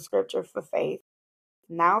reference scripture for faith.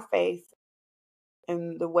 Now faith,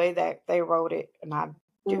 in the way that they wrote it, and I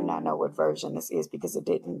do not know what version this is because it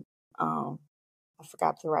didn't. I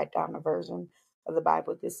forgot to write down the version of the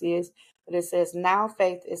Bible this is, but it says, now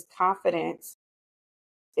faith is confidence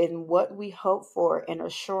in what we hope for and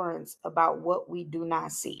assurance about what we do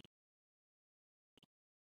not see.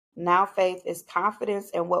 Now faith is confidence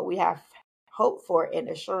in what we have hope for and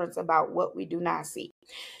assurance about what we do not see.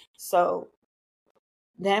 So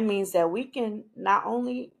that means that we can not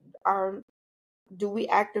only do we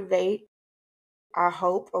activate our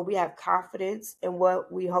hope, or we have confidence in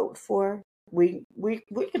what we hope for, we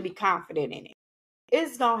can be confident in it.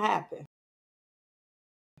 It's gonna happen.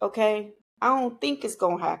 Okay? I don't think it's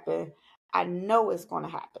gonna happen. I know it's gonna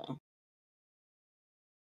happen.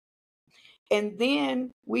 And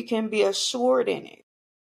then we can be assured in it.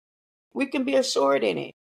 We can be assured in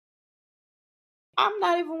it. I'm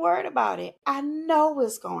not even worried about it. I know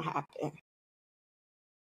it's gonna happen.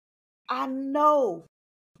 I know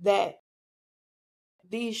that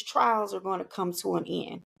these trials are going to come to an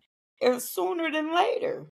end. And sooner than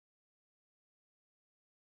later,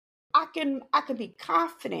 I can be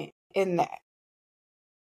confident in that.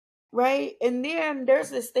 Right? And then there's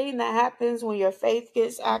this thing that happens when your faith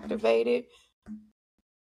gets activated.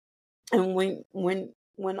 And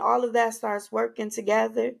when all of that starts working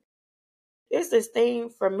together, there's this thing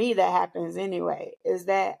for me that happens anyway, is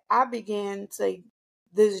that I begin to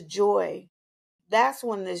this joy. That's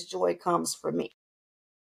when this joy comes for me.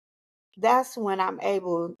 That's when I'm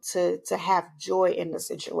able to have joy in the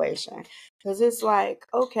situation. Because it's like,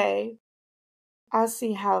 okay, I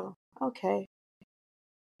see how, okay,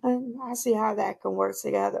 and I see how that can work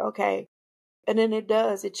together. Okay. And then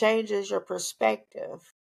it changes your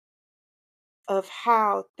perspective of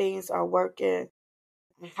how things are working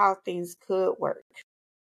and how things could work.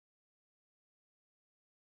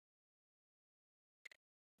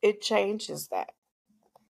 It changes that.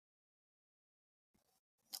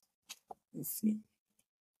 Let's see.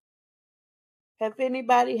 Have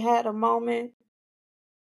anybody had a moment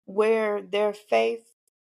where their faith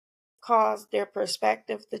caused their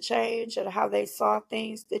perspective to change and how they saw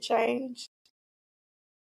things to change?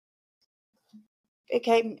 It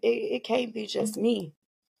can't be just me.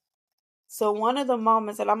 So one of the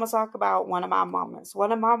moments, and I'm gonna talk about one of my moments.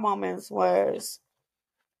 One of my moments was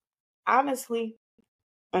honestly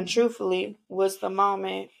and truthfully was the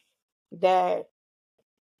moment that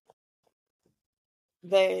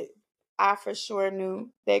that I for sure knew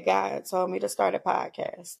that God told me to start a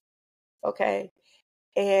podcast. Okay.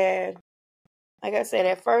 And like I said,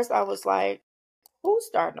 at first I was like, who's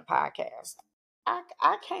starting a podcast?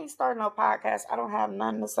 I can't start no podcast. I don't have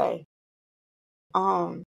nothing to say.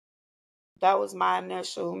 Um, that was my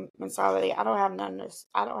initial mentality. I don't have nothing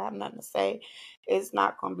to say. It's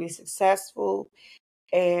not gonna be successful.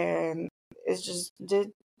 And it's just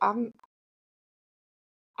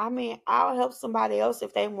I mean, I'll help somebody else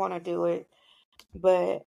if they want to do it,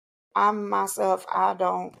 but I'm myself, I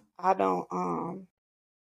don't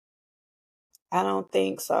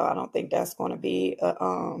think so. I don't think that's going to be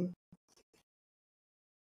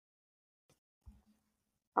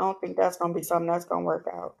I don't think that's gonna be something that's gonna work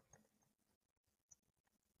out.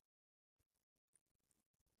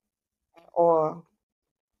 Or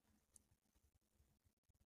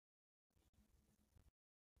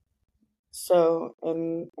so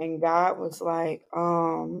and God was like,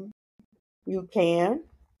 you can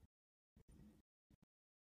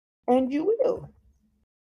and you will.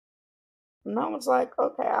 And I was like,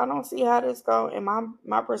 okay, I don't see how this go. In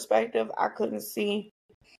my perspective, I couldn't see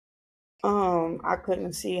how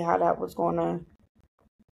that was gonna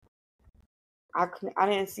I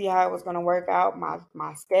didn't see how it was gonna work out.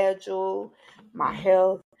 My schedule, my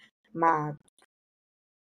health, my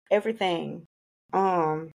everything.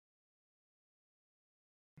 Um,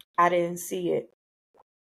 I didn't see it.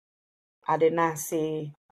 I did not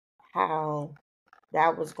see how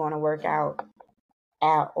that was gonna work out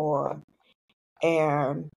at all.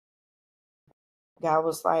 And God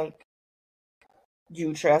was like,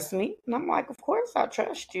 you trust me? And I'm like, of course I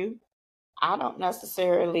trust you. I don't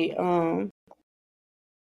necessarily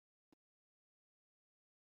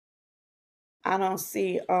I don't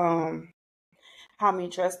see how me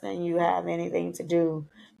trusting you have anything to do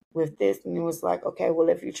with this. And it was like, okay, well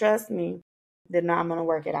if you trust me, then I'm gonna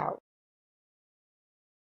work it out.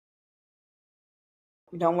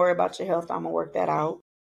 Don't worry about your health, I'm gonna work that out.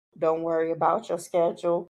 Don't worry about your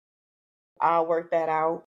schedule. I'll work that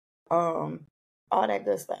out. Um all that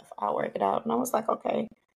good stuff. I'll work it out. And I was like, okay.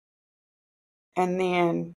 And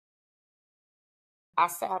then I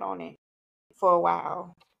sat on it for a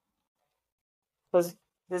while. Because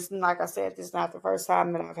this, like I said, this is not the first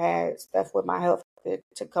time that I've had stuff with my health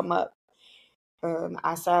to come up.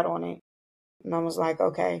 I sat on it and I was like,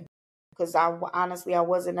 okay, because I honestly I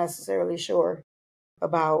wasn't necessarily sure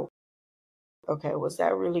about, okay, was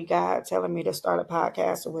that really God telling me to start a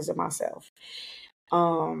podcast or was it myself?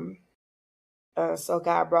 Um, so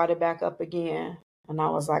God brought it back up again, and I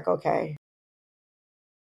was like, okay.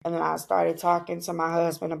 And then I started talking to my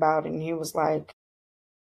husband about it, and he was like,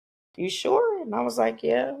 you sure? And I was like,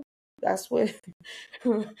 yeah, that's what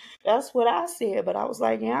that's what I said. But I was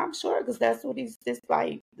like, yeah, I'm sure because that's what he's just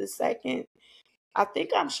like the second. I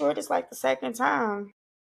think I'm sure it's like the second time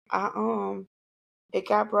I it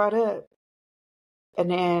got brought up, and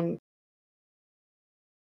then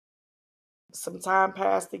some time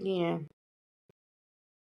passed again,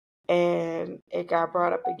 and it got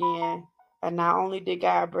brought up again. And not only did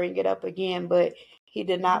God bring it up again, but He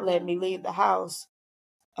did not let me leave the house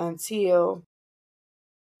until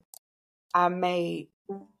I made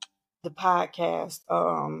the podcast.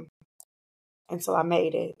 Until I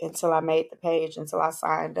made it, until I made the page, until I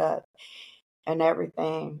signed up and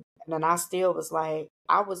everything. And then I still was like,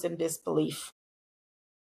 I was in disbelief.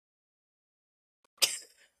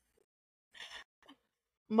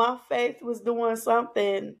 My faith was doing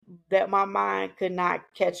something that my mind could not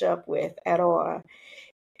catch up with at all.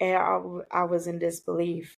 And I was in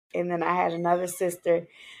disbelief. And then I had another sister.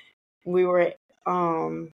 We were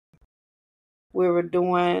um we were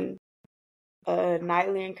doing a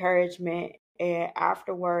nightly encouragement, and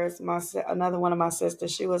afterwards another one of my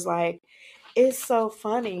sisters, she was like, it's so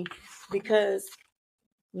funny because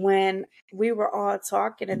when we were all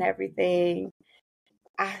talking and everything,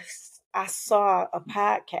 I I saw a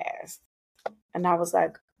podcast and I was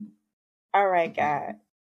like, all right, God,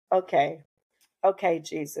 okay, okay,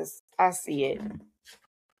 Jesus, I see it.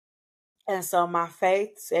 And so my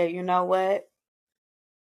faith said, you know what?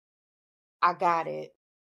 I got it.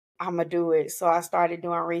 I'm going to do it. So I started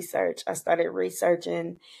doing research. I started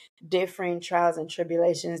researching different trials and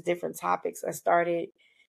tribulations, different topics. I started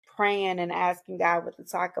praying and asking God what to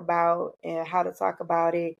talk about and how to talk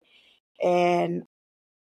about it. And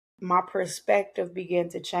my perspective began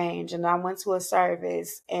to change. And I went to a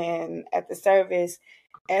service, and at the service,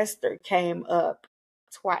 Esther came up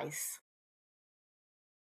twice.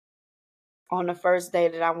 On the first day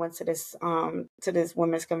that I went to this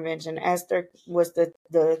women's convention, Esther was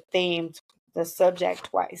the theme, the subject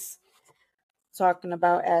twice, talking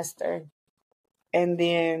about Esther. And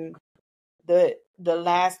then the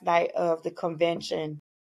last night of the convention,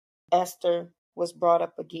 Esther was brought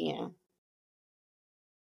up again.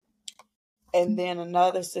 And then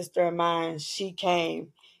another sister of mine, she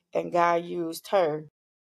came and God used her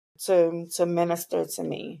to minister to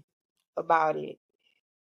me about it.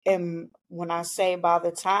 And when I say by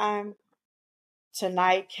the time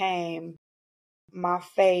tonight came, my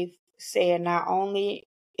faith said not only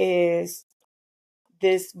is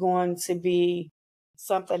this going to be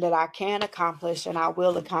something that I can accomplish and I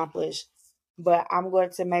will accomplish, but I'm going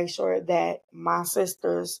to make sure that my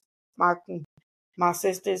my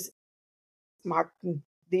sisters, my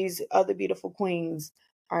these other beautiful queens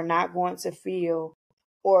are not going to feel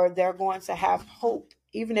or they're going to have hope.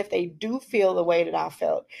 Even if they do feel the way that I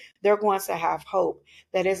felt, they're going to have hope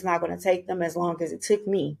that it's not going to take them as long as it took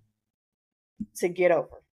me to get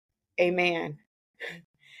over. Amen.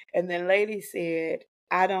 And then lady said,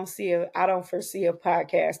 I don't foresee a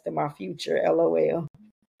podcast in my future, LOL.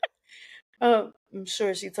 I'm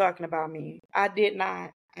sure she's talking about me. I did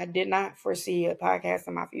not foresee a podcast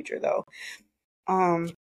in my future though. Um,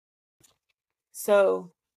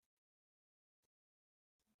 so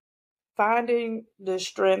finding the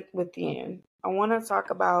strength within. I want to talk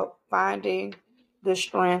about finding the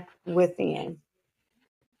strength within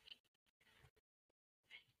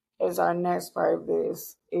as our next part of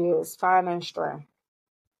this is finding strength.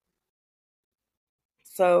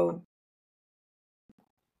 So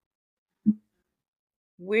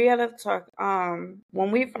we gotta talk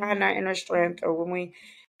when we find our inner strength or when we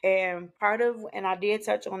and part of and I did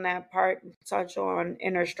touch on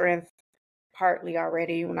inner strength partly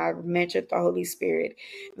already when I mentioned the Holy Spirit.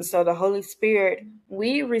 And so the Holy Spirit,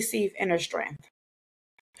 we receive inner strength.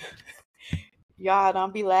 Y'all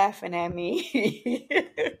don't be laughing at me.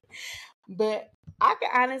 But I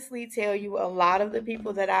can honestly tell you a lot of the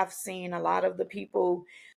people that I've seen, a lot of the people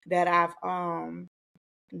that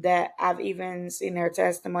I've even seen their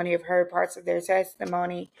testimony, have heard parts of their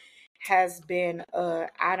testimony, has been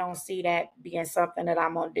I don't see that being something that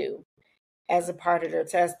I'm gonna do as a part of their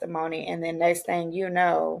testimony. And then next thing you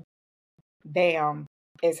know, bam,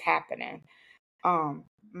 is happening.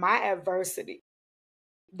 My adversity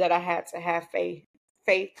that I had to have faith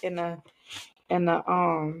in the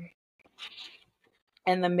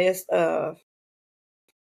midst of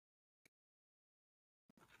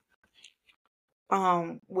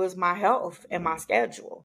was my health and my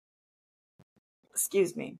schedule.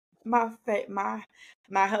 Excuse me. My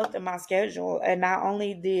health and my schedule. And not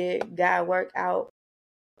only did God work out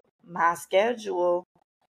my schedule,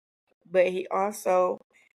 but he also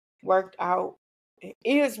worked out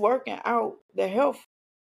is working out the health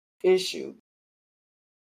issue.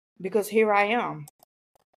 Because here I am.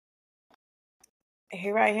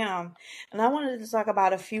 Here I am. And I wanted to talk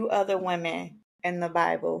about a few other women in the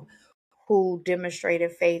Bible who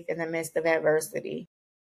demonstrated faith in the midst of adversity.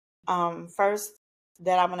 First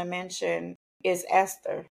that I'm going to mention is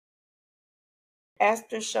Esther.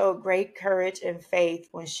 Esther showed great courage and faith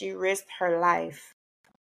when she risked her life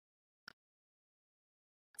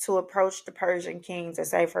to approach the Persian king to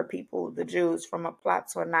save her people, the Jews, from a plot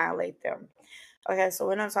to annihilate them. Okay, so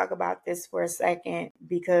we're going to talk about this for a second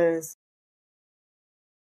because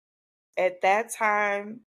at that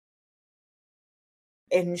time,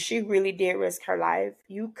 and she really did risk her life,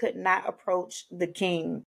 you could not approach the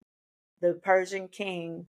king, the Persian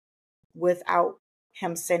king, without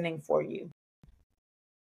him sending for you.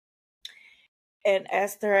 And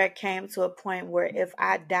Esther came to a point where if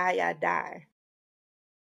I die, I die.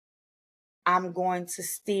 I'm going to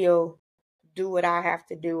still do what I have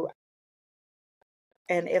to do.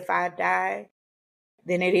 And if I die,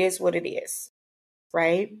 then it is what it is.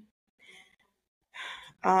 Right?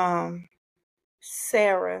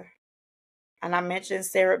 Sarah, and I mentioned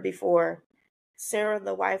Sarah before. Sarah,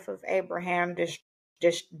 the wife of Abraham,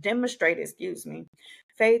 demonstrated,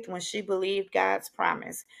 faith when she believed God's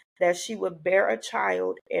promise that she would bear a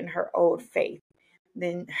child in her old age,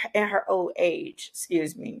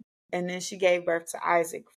 and then she gave birth to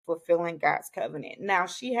Isaac, fulfilling God's covenant. Now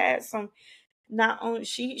she had not only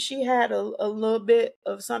she had a little bit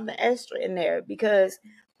of something extra in there because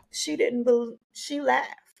she didn't believe. She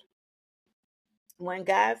laughed when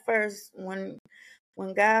God first sent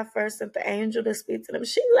the angel to speak to them.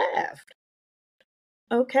 She laughed.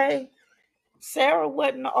 Okay, Sarah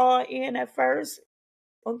wasn't all in at first.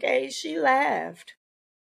 Okay, she laughed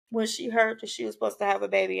when she heard that she was supposed to have a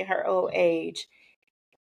baby in her old age.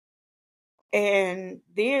 And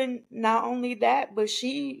then not only that, but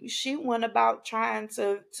she went about trying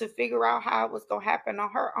to figure out how it was gonna happen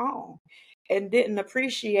on her own and didn't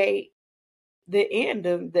appreciate the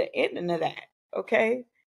ending of that. Okay.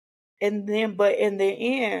 And then but in the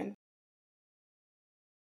end,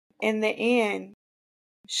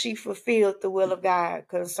 she fulfilled the will of God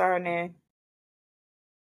concerning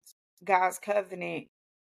God's covenant.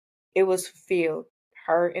 It was fulfilled.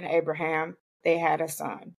 Her and Abraham, they had a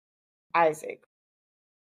son, Isaac.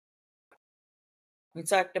 We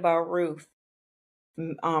talked about Ruth.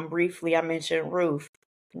 Briefly, I mentioned Ruth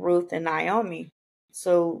and Naomi.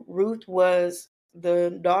 So Ruth was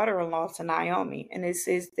the daughter-in-law to Naomi, and it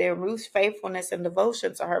says that Ruth's faithfulness and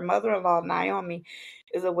devotion to her mother-in-law Naomi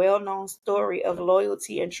is a well-known story of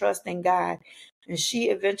loyalty and trust in God, and she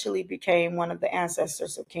eventually became one of the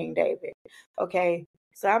ancestors of King David. Okay,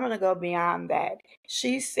 So I'm going to go beyond that.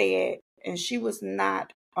 She said, and she was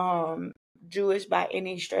not Jewish by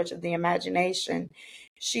any stretch of the imagination.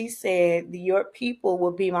 She said, "Your people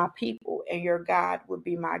will be my people, and your God will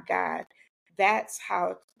be my God." That's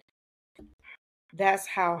how that's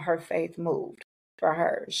how her faith moved for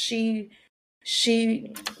her. She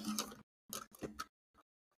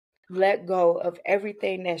let go of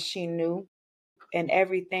everything that she knew and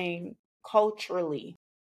everything culturally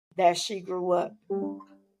that she grew up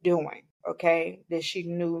doing, okay, that she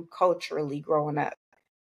knew culturally growing up.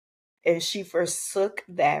 And she forsook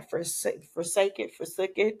that, forsook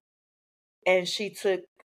it. And she took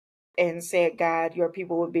and said, "God, your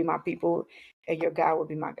people would be my people, and your God would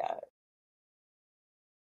be my God."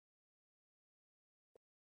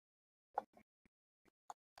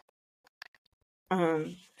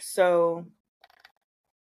 So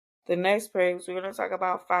the next page, we're going to talk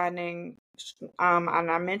about finding,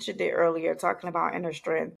 and I mentioned it earlier, talking about inner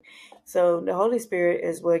strength. So the Holy Spirit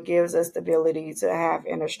is what gives us the ability to have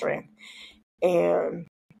inner strength and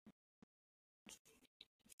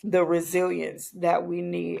the resilience that we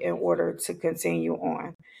need in order to continue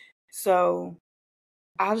on. So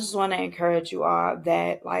I just want to encourage you all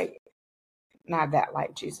that, like, not that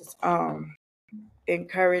like Jesus,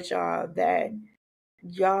 encourage y'all that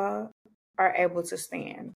y'all are able to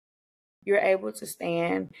stand. You're able to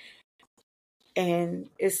stand, and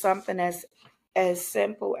it's something as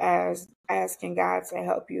simple as asking God to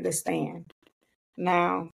help you to stand.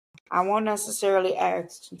 Now, I won't necessarily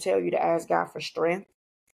tell you to ask God for strength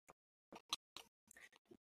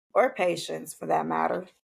or patience for that matter,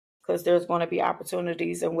 because there's going to be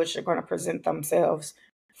opportunities in which are going to present themselves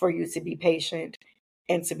for you to be patient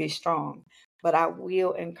and to be strong. But I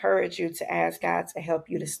will encourage you to ask God to help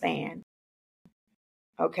you to stand.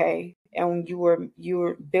 Okay? And you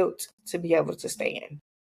were built to be able to stand.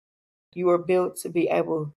 You were built to be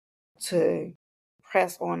able to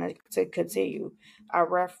press on it, to continue. Our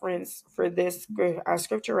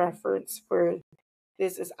scripture reference for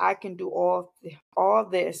this is, "I can do all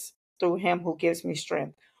this through him who gives me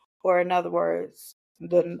strength." Or in other words,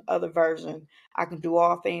 the other version, "I can do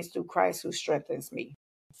all things through Christ who strengthens me."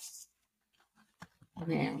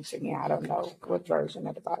 Man, I don't know what version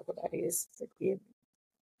of the Bible that is. Forgive me.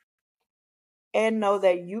 And know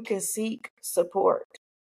that you can seek support.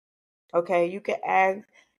 Okay, you can ask.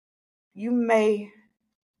 You may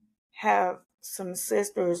have some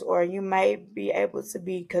sisters, or you may be able to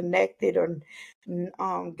be connected, or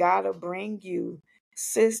God will bring you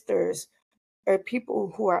sisters or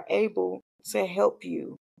people who are able to help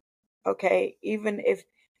you. Okay, even if,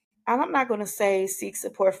 and I'm not going to say seek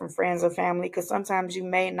support from friends or family, because sometimes you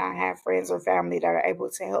may not have friends or family that are able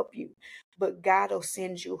to help you, but God will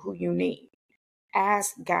send you who you need.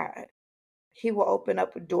 Ask God. He will open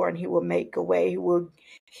up a door and he will make a way. He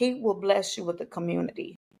will bless you with a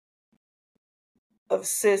community of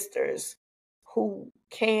sisters who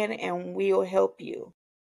can and will help you.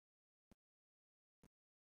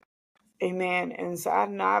 Amen. And so I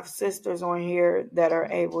know I have sisters on here that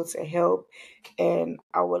are able to help, and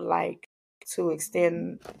I would like to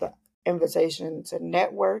extend the invitation to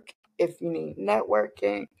network if you need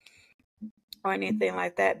networking or anything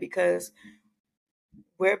like that, because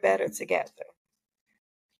we're better together.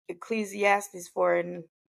 Ecclesiastes 4 in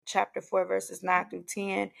chapter 4 verses 9 through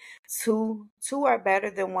 10, two are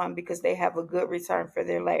better than one because they have a good return for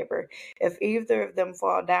their labor. If either of them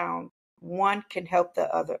fall down, one can help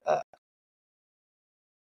the other up.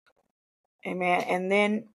 Amen. And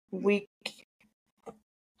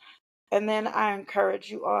then I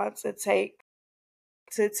encourage you all to take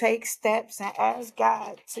steps and ask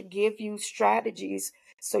God to give you strategies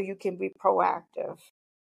so you can be proactive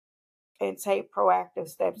and take proactive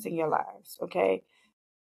steps in your lives. Okay.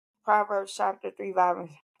 Proverbs chapter 3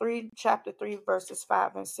 verses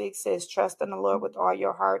 5 and 6 says, "Trust in the Lord with all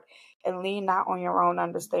your heart and lean not on your own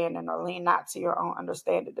understanding," or lean not to your own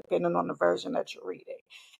understanding, depending on the version that you're reading.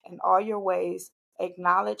 "In all your ways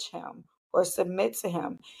acknowledge him," or submit to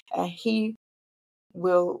him, "and he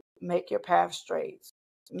will make your path straight."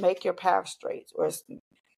 Make your path straight, or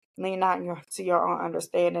lean not to your own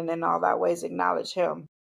understanding. In all thy ways acknowledge him,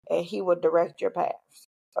 and he will direct your paths.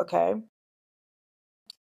 Okay?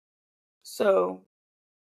 So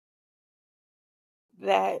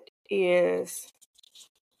that is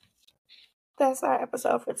that's our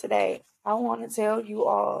episode for today. I want to tell you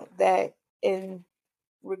all that in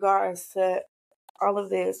regards to all of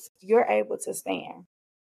this, you're able to stand.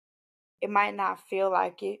 It might not feel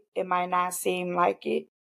like it. It might not seem like it.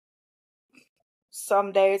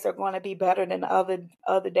 Some days are going to be better than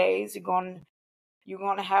other days. You're going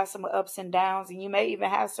to have some ups and downs, and you may even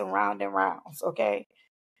have some round and rounds. Okay,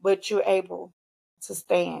 but you're able to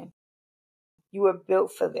stand. You were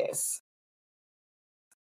built for this.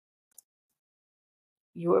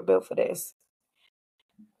 You were built for this.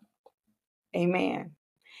 Amen.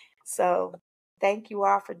 So thank you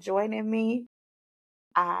all for joining me.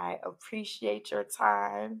 I appreciate your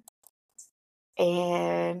time,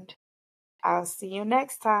 and I'll see you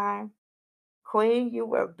next time. Queen, you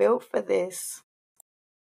were built for this.